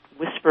that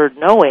whispered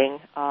knowing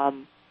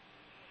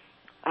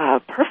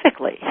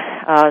perfectly.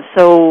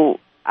 So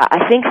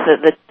I think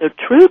that the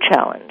true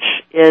challenge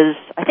is,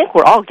 I think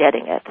we're all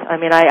getting it. I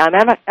mean,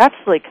 I'm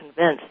absolutely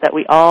convinced that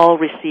we all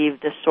receive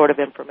this sort of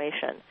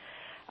information.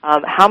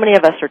 How many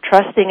of us are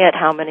trusting it?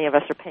 How many of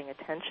us are paying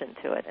attention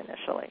to it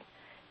initially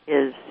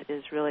is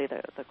really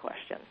the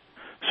question.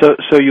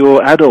 So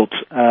your adult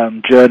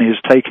journey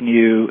has taken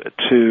you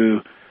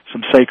to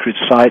some sacred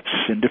sites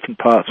in different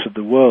parts of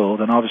the world,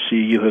 and obviously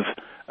you have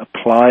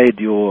applied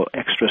your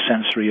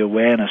extrasensory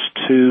awareness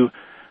to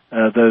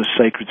those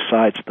sacred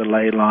sites, the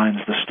ley lines,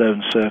 the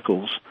stone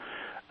circles,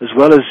 as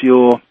well as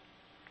your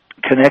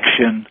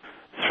connection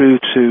through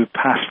to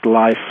past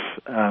life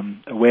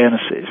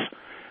awarenesses.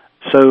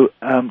 So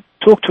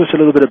talk to us a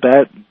little bit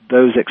about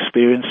those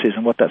experiences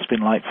and what that's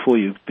been like for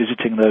you,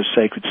 visiting those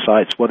sacred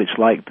sites, what it's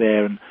like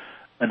there, and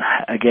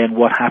again,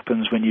 what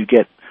happens when you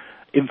get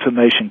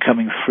information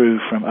coming through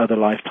from other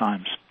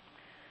lifetimes.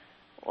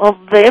 Well,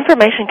 the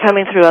information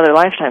coming through other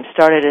lifetimes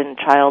started in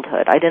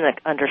childhood. I didn't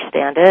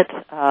understand it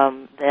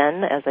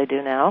then as I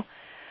do now.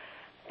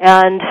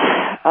 And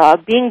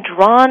being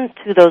drawn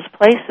to those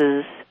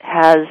places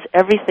has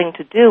everything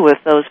to do with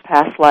those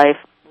past life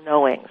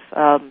knowings.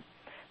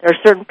 There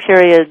are certain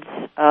periods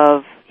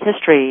of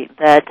history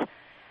that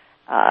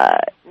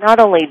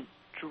not only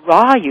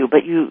draw you,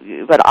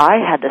 but I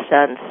had the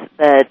sense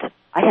that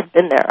I had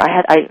been there.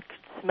 I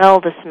could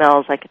smell the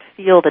smells. I could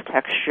feel the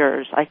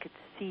textures. I could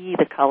see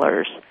the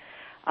colors.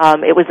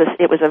 It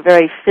was a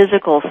very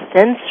physical,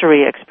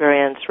 sensory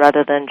experience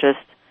rather than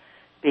just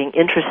being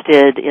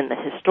interested in the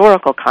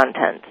historical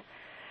content.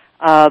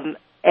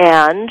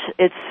 And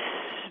it's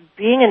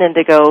being an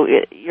indigo,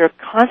 you're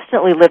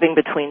constantly living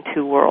between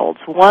two worlds.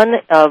 One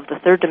of the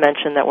third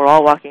dimension that we're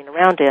all walking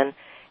around in,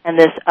 and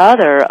this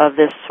other of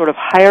this sort of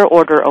higher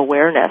order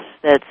awareness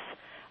that's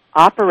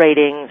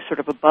operating sort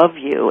of above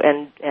you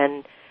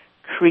and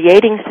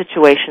creating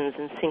situations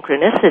and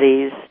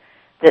synchronicities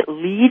that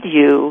lead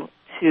you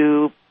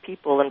to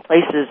people and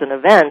places and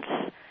events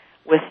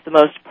with the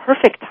most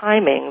perfect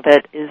timing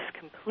that is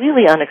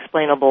completely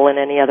unexplainable in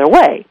any other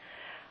way.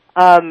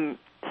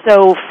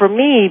 So for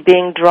me,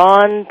 being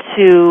drawn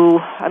to,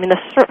 the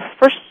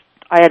first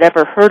I had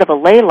ever heard of a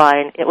ley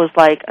line, it was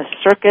like a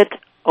circuit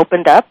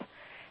opened up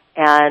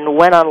and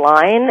went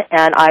online,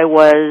 and I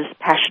was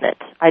passionate.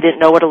 I didn't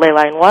know what a ley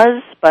line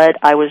was, but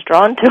I was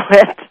drawn to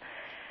it.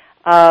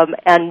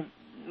 And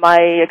my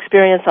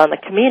experience on the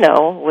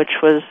Camino, which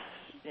was,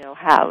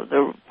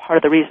 part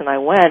of the reason I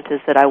went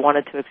is that I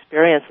wanted to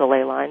experience the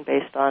ley line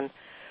based on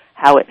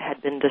how it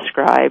had been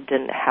described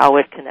and how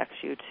it connects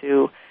you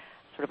to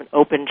sort of an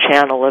open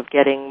channel of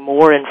getting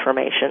more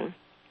information.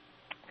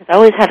 Because I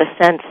always had a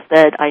sense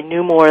that I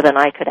knew more than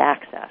I could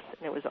access,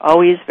 and it was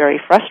always very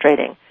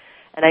frustrating.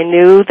 And I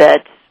knew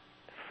that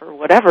for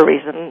whatever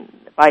reason,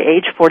 by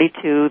age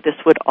 42, this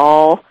would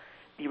all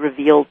be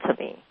revealed to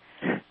me.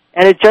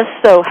 And it just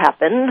so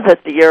happened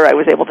that the year I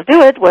was able to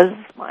do it was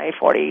my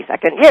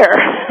 42nd year.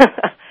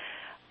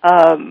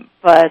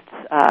 But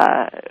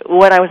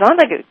when I was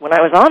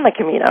on the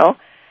Camino,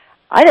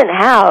 I didn't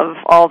have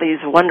all these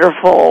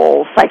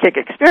wonderful psychic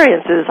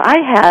experiences. I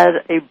had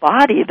a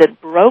body that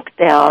broke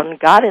down,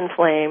 got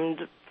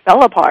inflamed,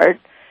 fell apart,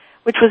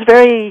 which was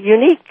very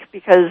unique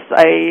because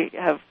I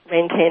have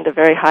maintained a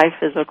very high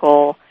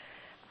physical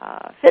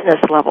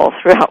fitness level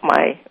throughout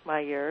my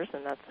years,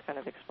 and that's kind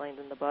of explained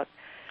in the book.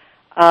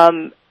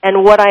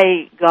 And what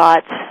I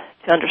got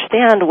to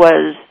understand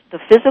was the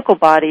physical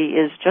body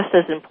is just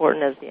as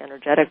important as the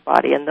energetic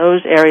body, and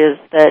those areas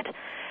that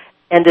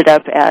ended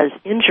up as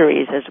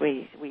injuries, as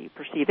we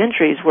perceive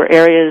injuries, were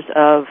areas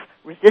of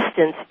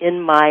resistance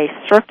in my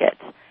circuit.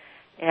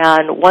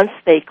 And once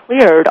they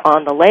cleared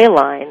on the ley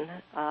line,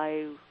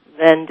 I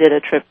then did a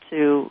trip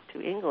to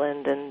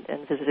England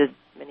and visited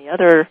many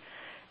other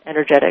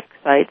energetic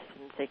sites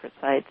and sacred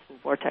sites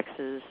and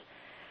vortexes.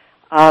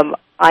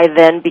 I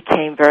then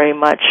became very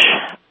much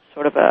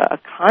sort of a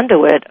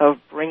conduit of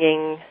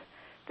bringing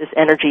this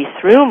energy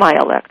through my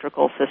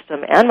electrical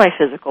system and my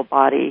physical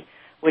body,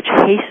 which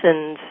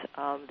hastened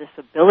this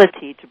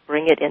ability to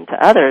bring it into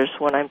others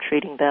when I'm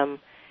treating them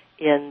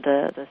in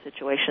the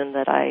situation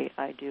that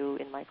I do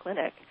in my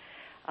clinic.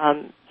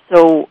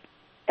 So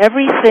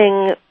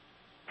everything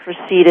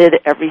preceded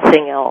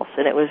everything else,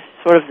 and it was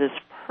sort of this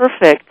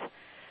perfect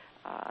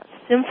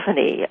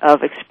symphony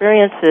of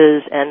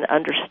experiences and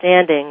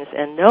understandings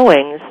and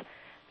knowings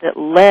that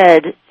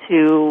led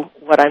to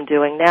what I'm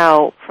doing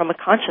now from a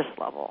conscious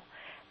level.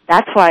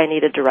 That's why I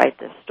needed to write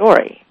this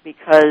story,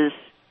 because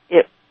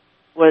it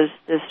was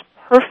this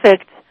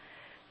perfect,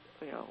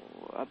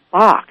 a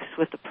box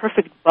with the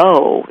perfect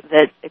bow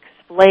that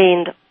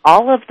explained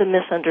all of the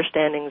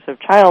misunderstandings of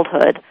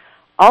childhood,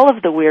 all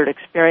of the weird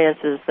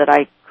experiences that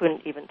I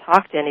couldn't even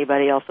talk to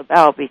anybody else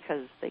about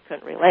because they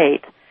couldn't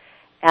relate,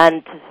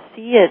 and to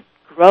see it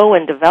grow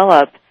and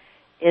develop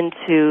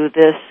into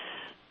this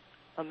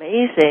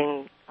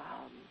amazing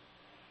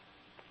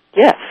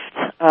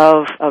gift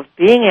of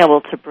being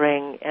able to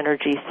bring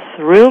energy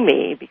through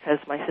me, because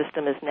my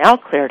system is now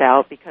cleared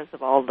out because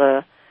of all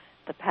the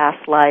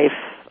past life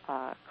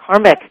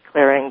karmic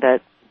clearing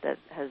that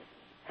has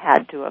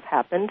had to have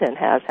happened and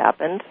has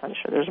happened. I'm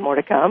sure there's more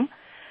to come.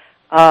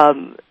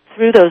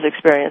 Through those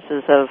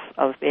experiences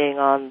of being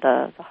on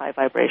the high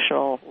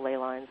vibrational ley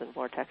lines and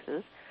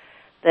vortexes,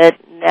 that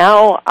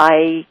now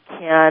I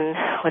can,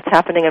 what's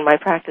happening in my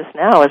practice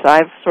now is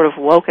I've sort of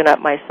woken up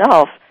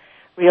myself,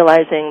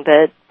 realizing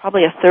that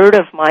probably a third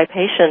of my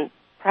patient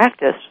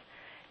practice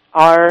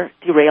are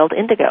derailed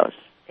indigos.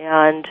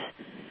 And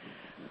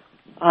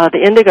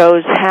the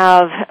indigos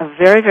have a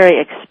very,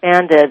 very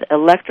expanded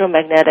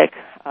electromagnetic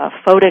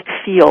photic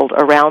field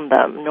around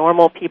them.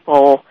 Normal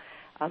people,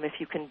 if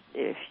you can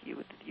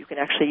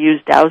actually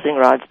use dowsing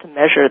rods to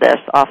measure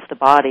this off the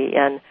body,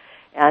 and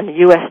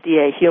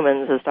USDA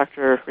humans, as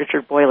Dr.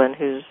 Richard Boylan,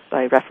 who's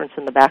I reference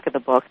in the back of the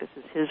book, this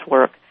is his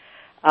work,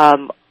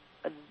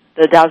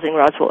 the dowsing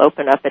rods will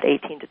open up at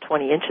 18 to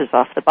 20 inches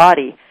off the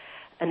body.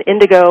 An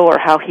indigo, or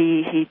how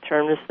he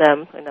terms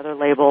them, another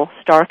label,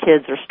 star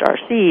kids or star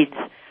seeds,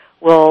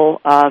 will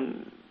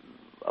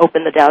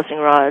open the dowsing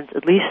rods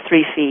at least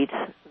 3 feet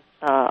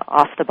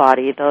off the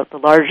body. The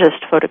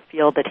largest photic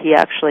field that he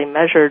actually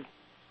measured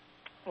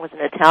was an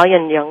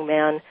Italian young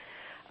man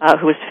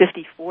who was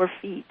 54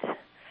 feet.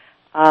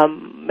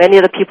 Many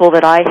of the people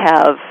that I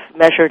have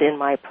measured in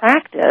my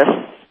practice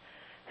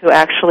who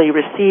actually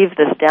receive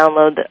this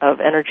download of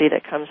energy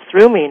that comes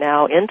through me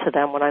now into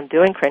them when I'm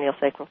doing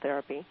craniosacral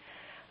therapy,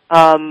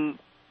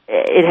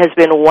 it has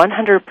been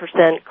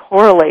 100%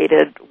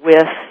 correlated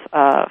with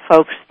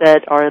folks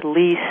that are at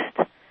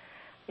least,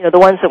 the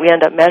ones that we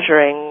end up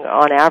measuring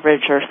on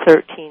average are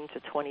 13 to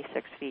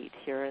 26 feet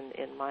here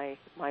in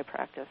my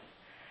practice.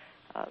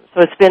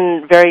 So it's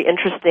been very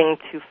interesting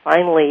to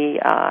finally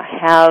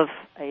have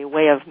a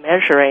way of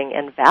measuring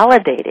and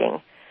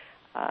validating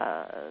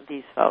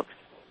these folks.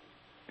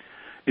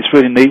 It's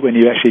really neat when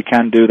you actually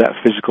can do that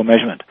physical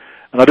measurement.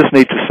 And I just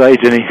need to say,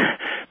 Jenny,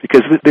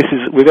 because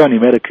we've only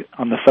met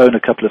on the phone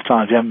a couple of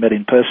times, we haven't met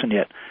in person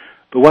yet.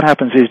 But what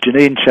happens is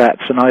Janine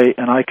chats, and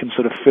I can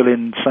sort of fill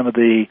in some of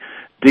the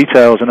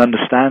details and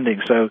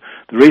understanding. So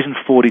the reason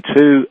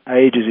 42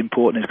 age is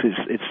important is because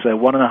it's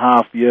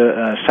 1.5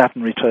 year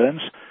Saturn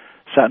returns.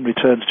 Saturn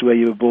returns to where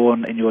you were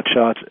born in your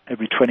chart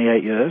every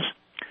 28 years.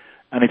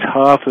 And it's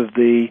half of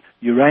the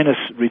Uranus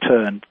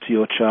return to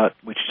your chart,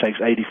 which takes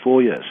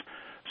 84 years.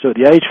 So at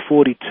the age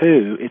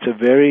 42, it's a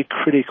very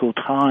critical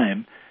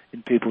time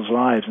in people's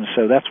lives. And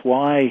so that's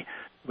why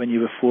when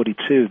you were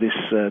 42, this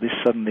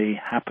suddenly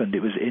happened.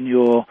 It was in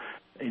your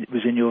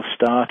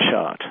star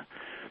chart.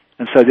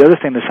 And so the other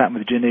thing that's happened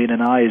with Janine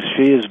and I is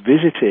she has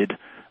visited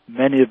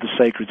many of the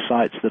sacred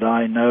sites that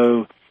I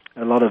know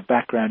a lot of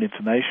background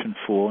information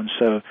for, and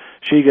so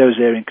she goes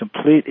there in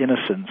complete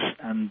innocence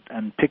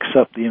and picks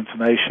up the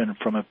information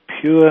from a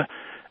pure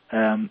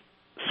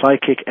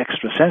psychic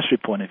extrasensory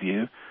point of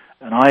view,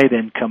 and I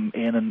then come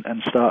in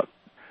and start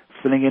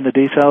filling in the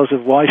details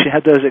of why she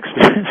had those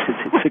experiences.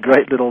 It's a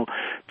great little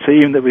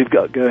team that we've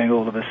got going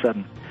all of a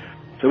sudden.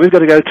 So we've got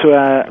to go to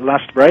our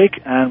last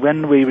break, and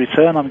when we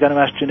return, I'm going to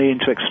ask Janine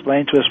to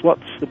explain to us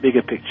what's the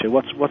bigger picture,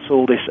 what's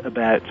all this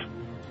about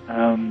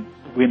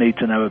we need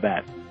to know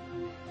about.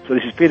 So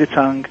this is Peter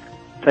Tung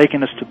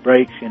taking us to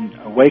break in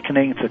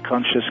Awakening to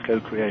Conscious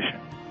Co-Creation.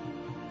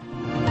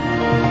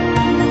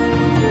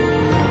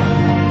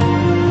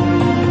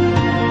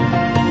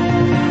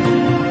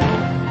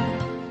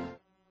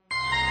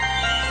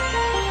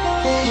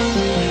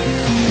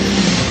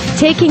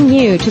 Taking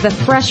you to the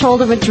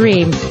threshold of a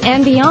dream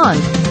and beyond.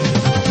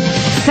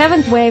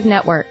 Seventh Wave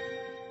Network.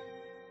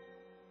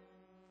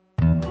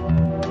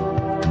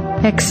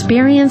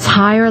 Experience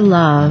higher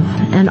love,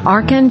 an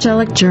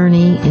archangelic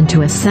journey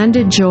into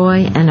ascended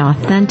joy and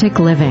authentic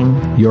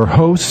living. Your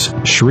hosts,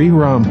 Sri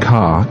Ram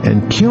Ka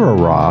and Kira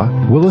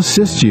Ra, will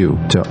assist you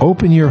to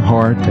open your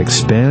heart,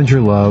 expand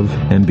your love,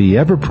 and be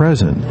ever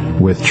present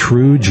with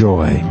true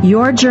joy.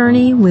 Your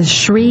journey with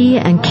Sri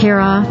and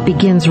Kira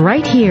begins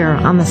right here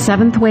on the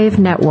Seventh Wave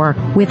Network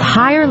with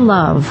Higher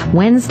Love,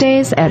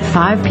 Wednesdays at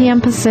 5 p.m.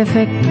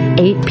 Pacific,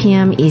 8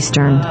 p.m.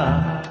 Eastern.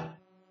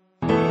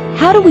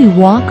 How do we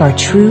walk our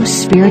true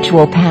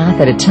spiritual path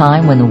at a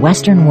time when the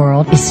Western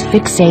world is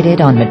fixated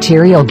on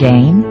material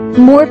gain?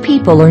 More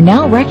people are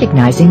now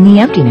recognizing the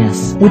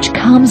emptiness which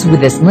comes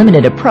with this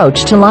limited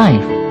approach to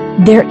life.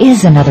 There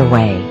is another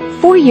way.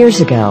 4 years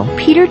ago,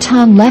 Peter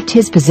Tung left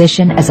his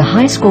position as a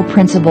high school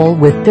principal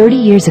with 30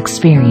 years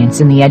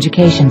experience in the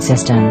education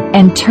system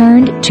and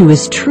turned to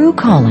his true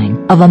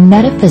calling of a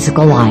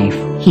metaphysical life.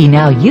 He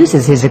now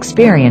uses his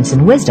experience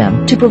and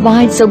wisdom to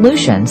provide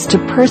solutions to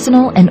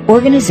personal and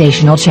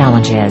organizational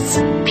challenges.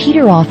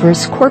 Peter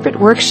offers corporate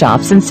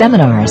workshops and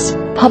seminars,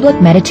 public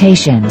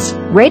meditations,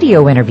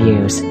 radio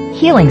interviews,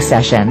 healing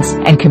sessions,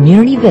 and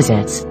community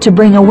visits to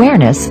bring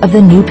awareness of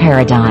the new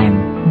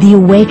paradigm, the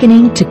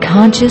awakening to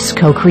conscious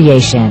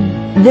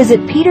co-creation.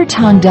 Visit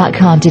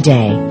petertung.com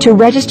today to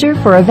register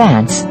for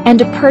events and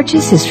to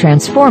purchase his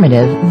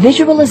transformative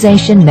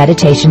visualization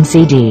meditation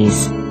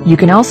CDs. You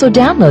can also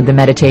download the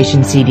meditation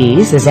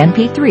CDs as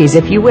MP3s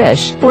if you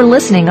wish for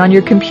listening on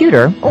your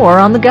computer or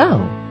on the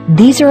go.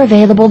 These are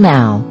available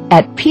now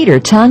at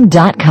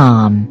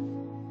petertung.com.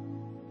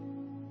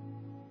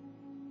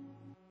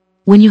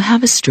 When you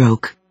have a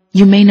stroke,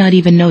 you may not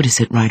even notice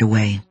it right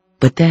away.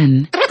 But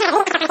then,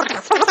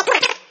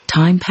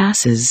 time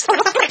passes,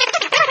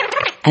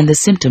 and the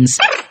symptoms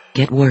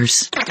get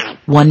worse.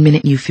 1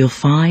 minute you feel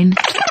fine,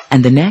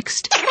 and the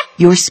next,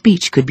 your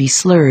speech could be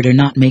slurred or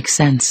not make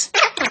sense.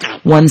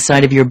 One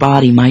side of your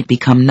body might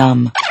become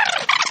numb.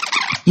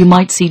 You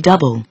might see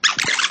double.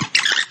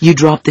 You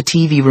drop the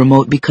TV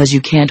remote because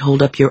you can't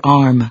hold up your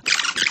arm.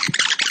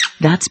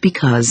 That's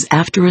because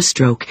after a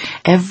stroke,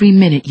 every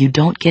minute you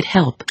don't get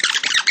help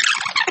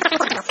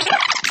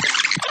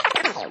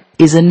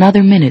is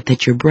another minute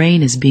that your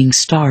brain is being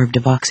starved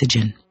of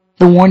oxygen.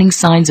 The warning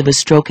signs of a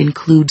stroke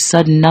include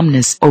sudden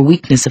numbness or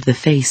weakness of the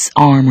face,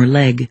 arm, or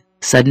leg,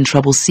 sudden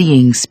trouble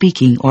seeing,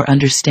 speaking, or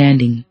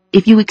understanding.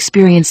 If you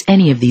experience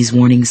any of these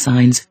warning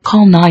signs,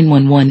 call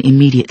 911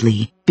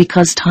 immediately,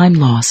 because time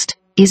lost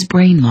is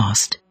brain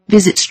lost.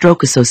 Visit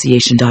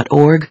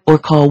strokeassociation.org or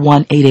call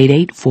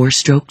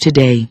 1-888-4-STROKE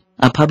today.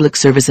 A public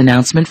service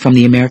announcement from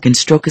the American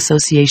Stroke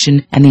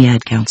Association and the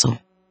Ad Council.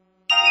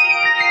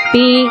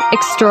 Be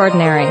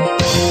extraordinary.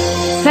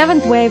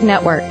 Seventh Wave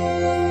Network.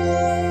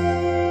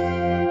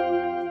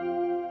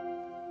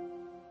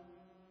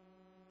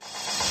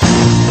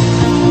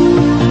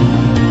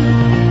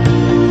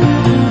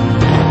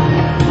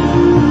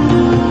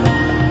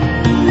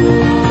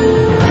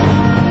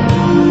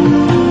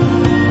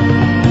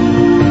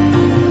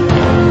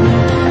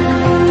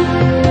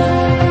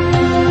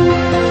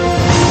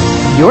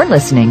 You're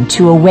listening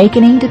to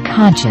Awakening to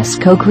Conscious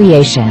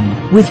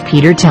Co-Creation with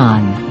Peter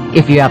Tung.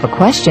 If you have a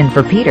question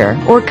for Peter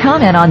or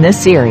comment on this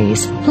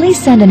series, please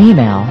send an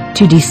email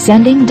to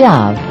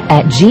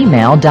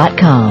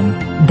descendingdove@gmail.com.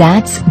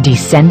 That's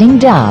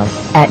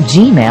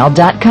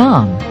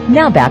descendingdove@gmail.com.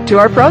 Now back to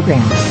our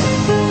program.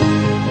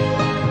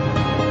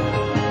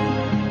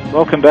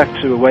 Welcome back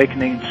to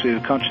Awakening to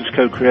Conscious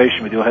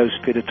Co-Creation with your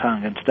host, Peter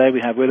Tung. And today we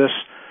have with us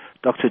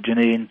Dr.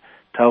 Janine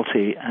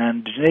Talty.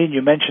 And Janine,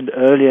 you mentioned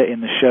earlier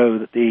in the show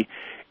that the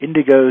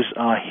Indigos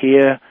are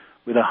here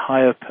with a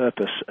higher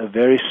purpose, a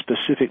very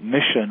specific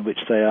mission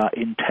which they are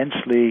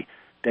intensely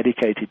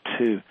dedicated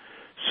to.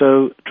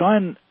 So try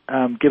and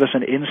give us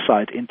an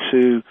insight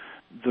into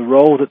the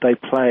role that they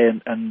play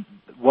and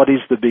what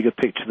is the bigger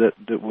picture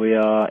that we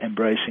are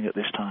embracing at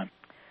this time.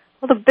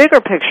 Well, the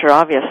bigger picture,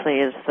 obviously,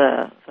 is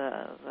the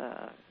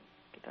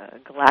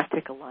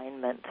galactic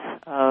alignment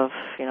of,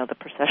 the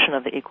precession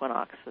of the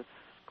equinox. It's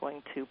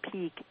going to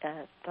peak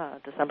at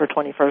December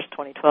 21st,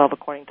 2012,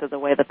 according to the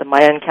way that the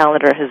Mayan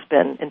calendar has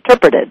been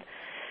interpreted.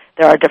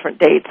 There are different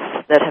dates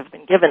that have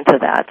been given to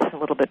that, a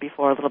little bit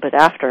before, a little bit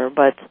after,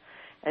 but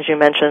as you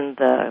mentioned,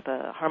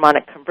 the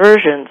harmonic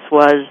convergence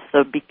was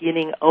the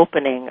beginning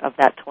opening of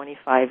that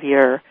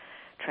 25-year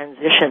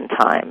transition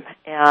time.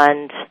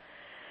 And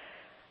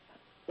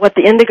what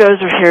the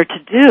Indigos are here to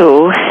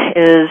do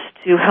is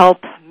to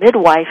help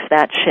midwife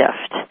that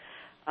shift.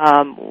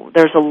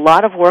 There's a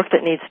lot of work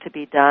that needs to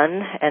be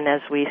done, and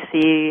as we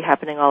see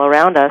happening all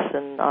around us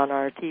and on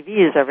our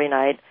TVs every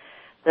night,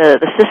 the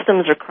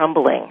systems are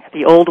crumbling.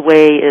 The old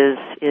way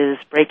is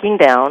breaking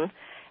down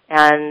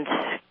and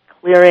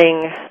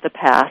clearing the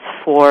path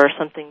for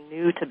something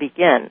new to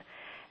begin.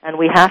 And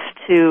we have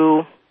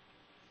to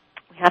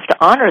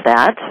honor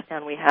that,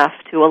 and we have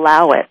to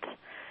allow it.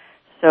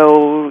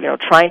 So,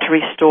 trying to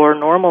restore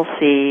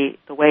normalcy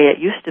the way it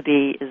used to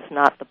be is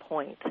not the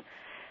point.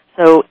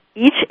 So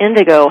each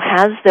Indigo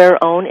has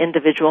their own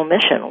individual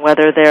mission,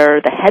 whether they're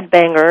the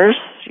headbangers,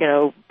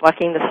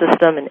 bucking the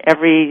system in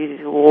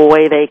every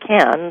way they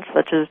can,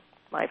 such as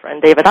my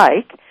friend David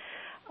Icke,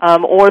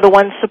 or the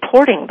ones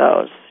supporting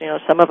those.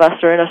 Some of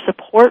us are in a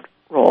support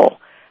role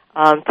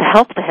to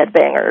help the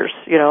headbangers,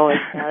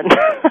 and to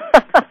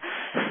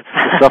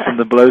soften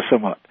the blow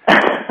somewhat.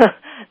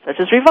 Such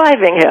as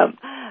reviving him.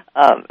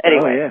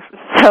 Anyway, yes.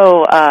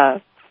 So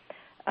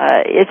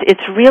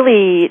it's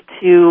really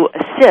to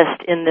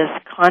assist in this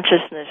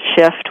consciousness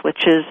shift,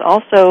 which is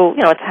also,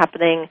 it's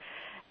happening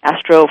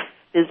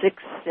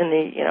astrophysics in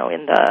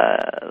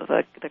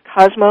the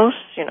cosmos,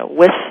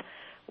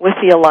 with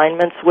the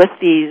alignments, with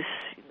these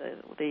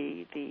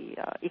the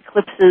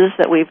eclipses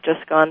that we've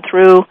just gone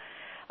through.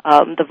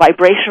 The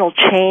vibrational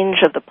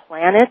change of the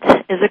planet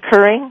is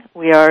occurring.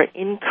 We are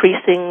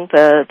increasing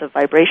the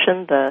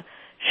vibration. The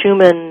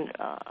Schumann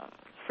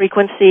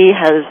frequency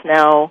has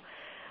now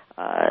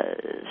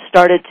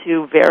started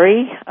to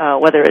vary,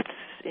 whether it's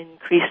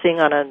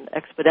increasing on an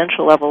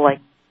exponential level like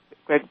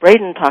Greg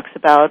Braden talks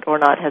about or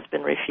not has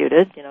been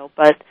refuted,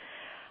 But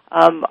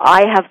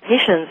I have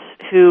patients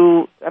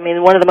who,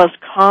 one of the most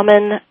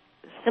common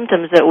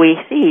symptoms that we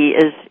see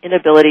is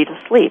inability to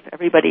sleep.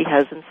 Everybody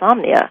has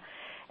insomnia.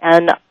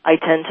 And I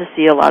tend to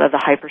see a lot of the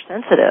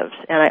hypersensitives,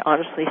 and I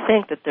honestly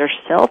think that their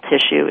cell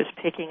tissue is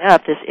picking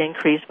up this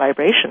increased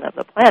vibration of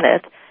the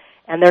planet,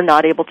 and they're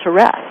not able to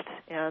rest.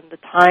 And the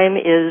time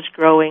is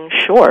growing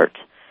short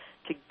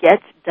to to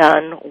get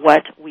done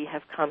what we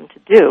have come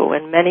to do.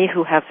 And many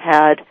who have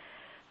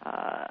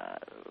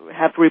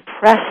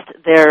repressed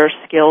their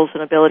skills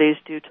and abilities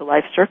due to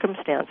life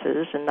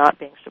circumstances and not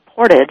being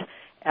supported,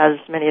 as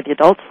many of the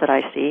adults that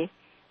I see,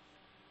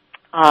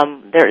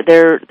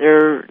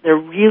 they're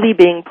really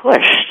being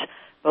pushed,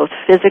 both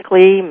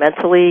physically,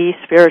 mentally,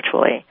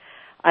 spiritually.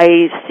 I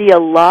see a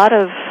lot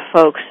of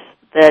folks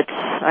that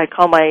I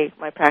call my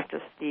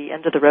practice the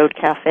end of the road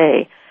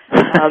cafe.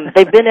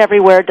 They've been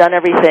everywhere, done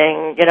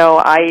everything. You know,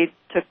 I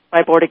took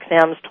my board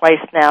exams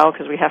twice now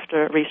because we have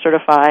to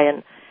recertify,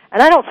 and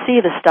I don't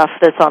see the stuff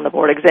that's on the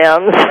board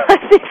exams. I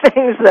see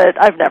things that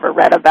I've never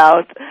read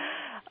about.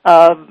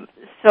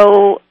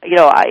 So, you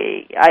know,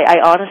 I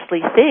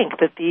honestly think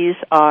that these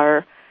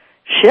are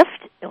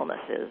shift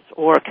illnesses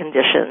or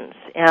conditions,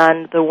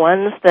 and the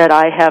ones that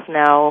I have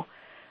now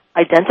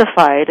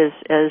identified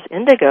as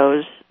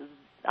indigos,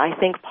 I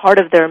think part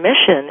of their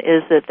mission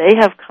is that they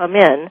have come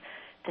in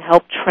to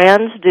help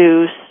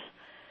transduce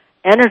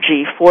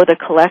energy for the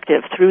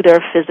collective through their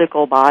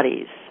physical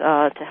bodies,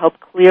 to help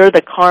clear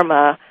the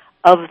karma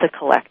of the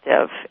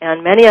collective.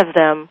 And many of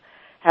them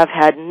have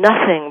had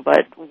nothing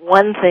but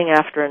one thing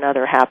after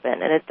another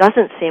happen, and it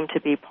doesn't seem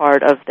to be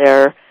part of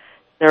their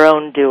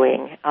own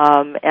doing.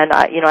 And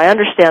I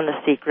understand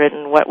the secret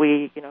and what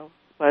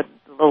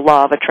the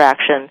law of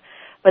attraction,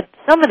 but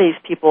some of these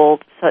people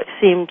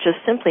seem just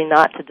simply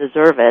not to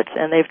deserve it,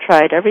 and they've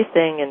tried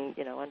everything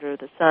under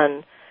the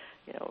sun,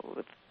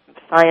 with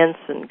science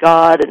and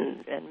God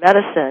and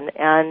medicine,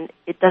 and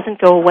it doesn't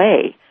go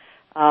away.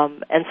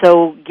 And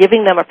so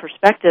giving them a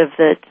perspective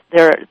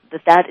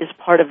that is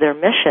part of their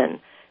mission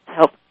to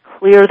help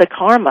clear the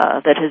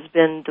karma that has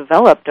been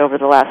developed over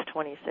the last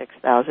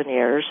 26,000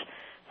 years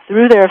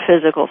through their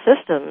physical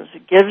systems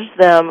gives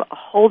them a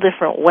whole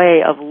different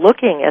way of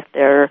looking at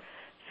their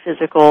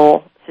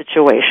physical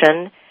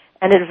situation,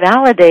 and it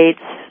validates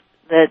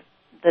that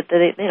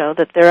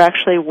they're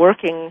actually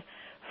working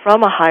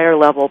from a higher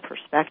level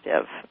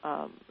perspective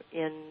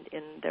in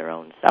their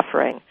own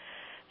suffering.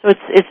 So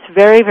it's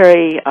very,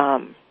 very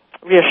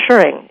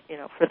reassuring,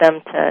 for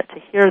them to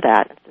hear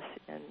that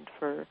and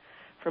for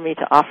me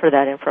to offer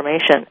that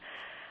information.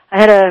 I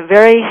had a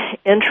very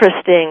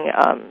interesting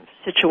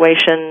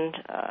situation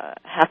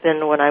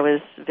happen when I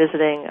was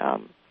visiting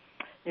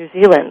New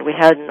Zealand. We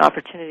had an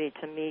opportunity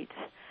to meet.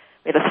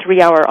 We had a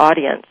 3-hour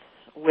audience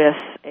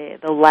with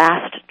the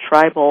last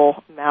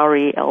tribal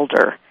Maori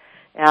elder,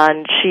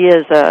 and she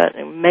is an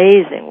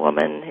amazing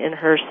woman in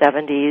her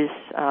 70s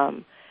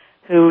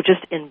who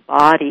just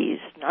embodies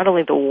not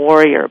only the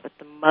warrior but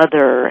the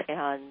mother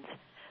and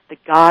the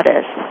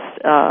goddess,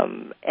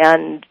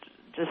 and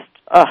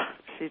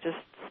she just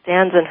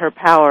stands in her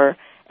power,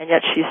 and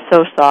yet she's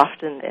so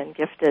soft and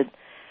gifted.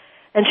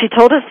 And she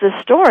told us this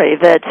story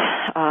that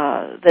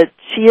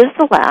she is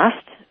the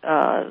last.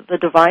 The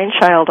divine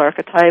child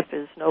archetype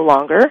is no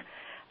longer,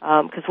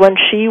 because when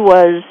she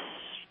was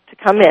to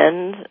come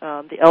in,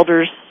 the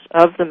elders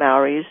of the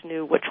Maoris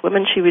knew which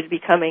women she would be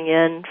coming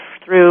in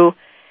through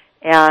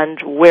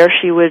and where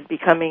she would be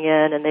coming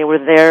in, and they were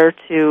there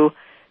to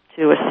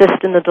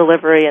assist in the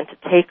delivery and to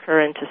take her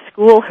and to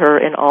school her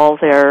in all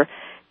their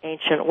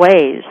ancient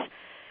ways.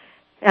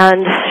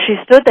 And she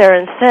stood there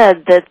and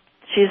said that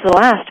she's the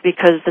last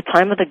because the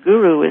time of the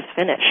guru is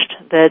finished,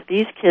 that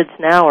these kids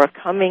now are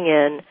coming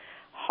in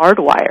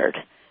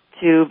hardwired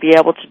to be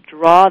able to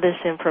draw this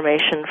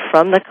information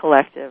from the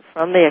collective,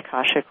 from the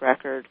Akashic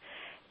record.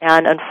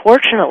 And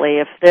unfortunately,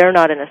 if they're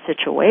not in a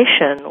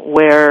situation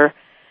where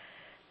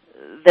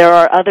there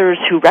are others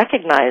who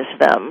recognize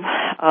them,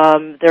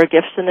 their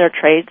gifts and their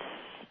traits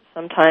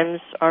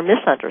sometimes are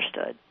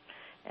misunderstood,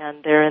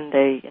 and therein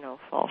they,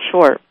 fall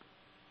short.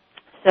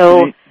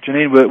 So,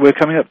 Janine, we're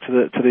coming up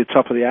to the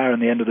top of the hour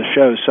and the end of the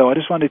show. So I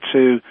just wanted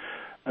to.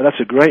 That's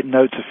a great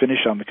note to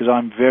finish on, because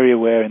I'm very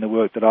aware in the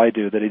work that I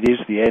do that it is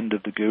the end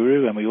of the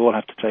guru, and we all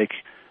have to take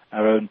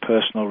our own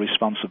personal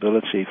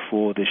responsibility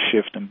for this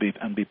shift and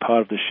be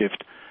part of the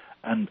shift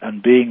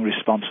and being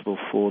responsible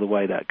for the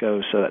way that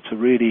goes. So that's a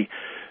really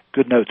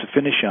good note to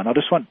finish on. I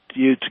just want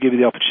you to give you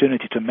the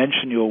opportunity to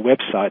mention your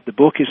website. The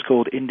book is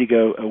called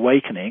Indigo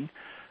Awakening,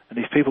 and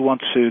if people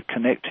want to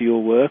connect to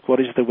your work, what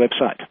is the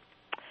website?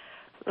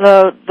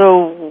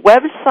 The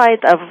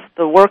website of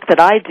the work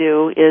that I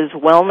do is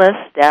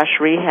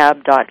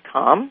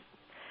wellness-rehab.com,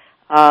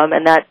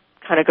 and that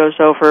kind of goes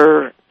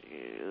over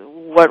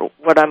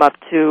what I'm up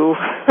to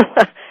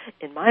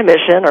in my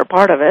mission, or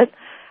part of it.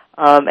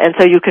 And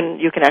so you can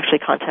actually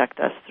contact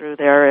us through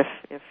there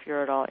if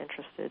you're at all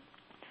interested.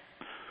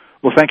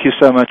 Well, thank you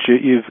so much.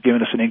 You've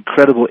given us an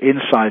incredible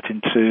insight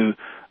into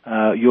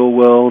your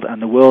world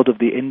and the world of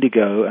the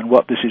indigo and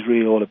what this is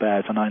really all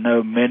about. And I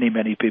know many,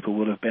 many people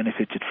will have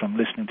benefited from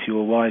listening to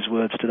your wise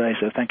words today,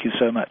 so thank you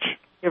so much.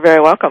 You're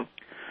very welcome.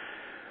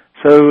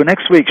 So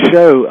next week's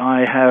show,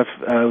 I have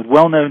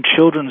well-known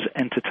children's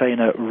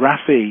entertainer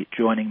Raffi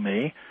joining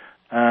me.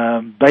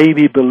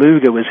 Baby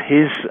Beluga was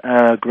his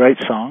great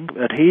song,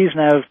 but he's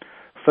now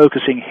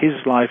focusing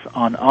his life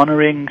on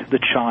honoring the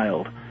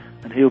child.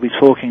 and he'll be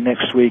talking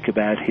next week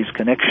about his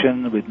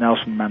connection with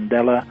Nelson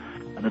Mandela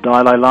and the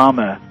Dalai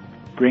Lama,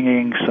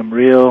 bringing some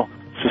real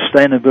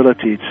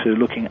sustainability to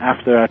looking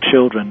after our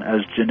children,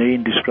 as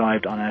Janine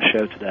described on our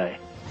show today.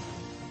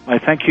 I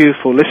thank you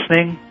for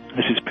listening.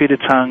 This is Peter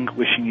Tung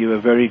wishing you a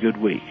very good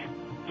week.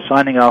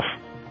 Signing off,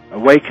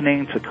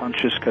 Awakening to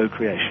Conscious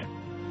Co-Creation.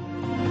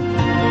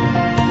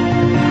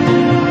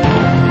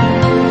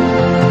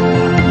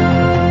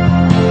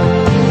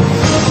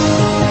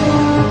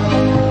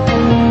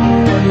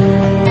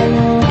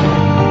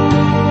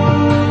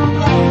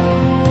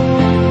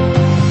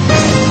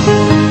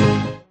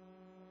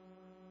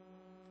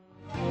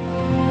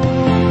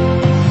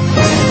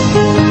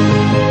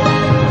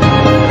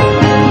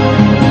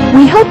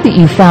 We hope that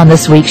you found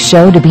this week's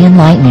show to be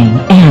enlightening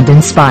and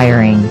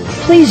inspiring.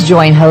 Please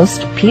join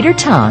host Peter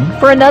Tung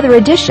for another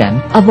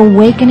edition of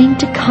Awakening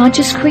to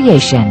Conscious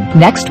Creation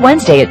next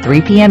Wednesday at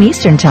 3 p.m.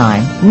 Eastern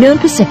Time, noon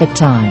Pacific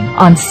Time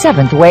on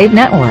 7th Wave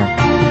Network.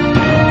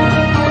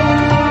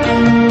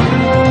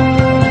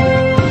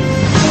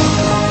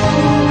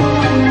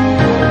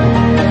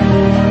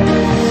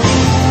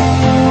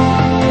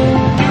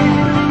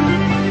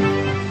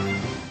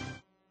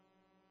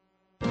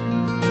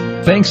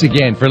 Thanks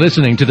again for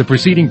listening to the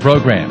preceding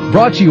program,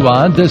 brought to you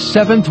on the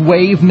 7th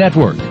Wave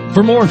Network.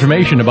 For more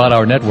information about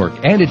our network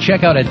and to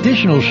check out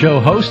additional show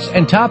hosts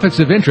and topics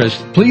of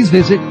interest, please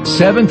visit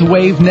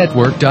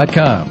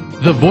 7thwavenetwork.com.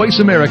 The Voice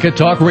America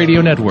Talk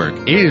Radio Network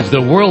is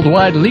the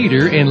worldwide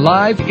leader in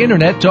live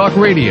Internet talk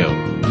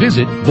radio.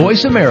 Visit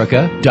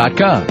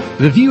voiceamerica.com.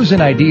 The views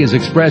and ideas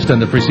expressed on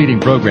the preceding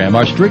program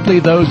are strictly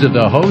those of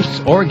the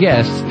hosts or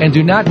guests and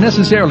do not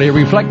necessarily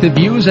reflect the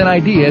views and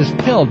ideas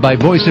held by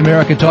Voice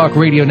America Talk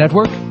Radio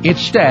Network,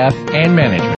 its staff, and management.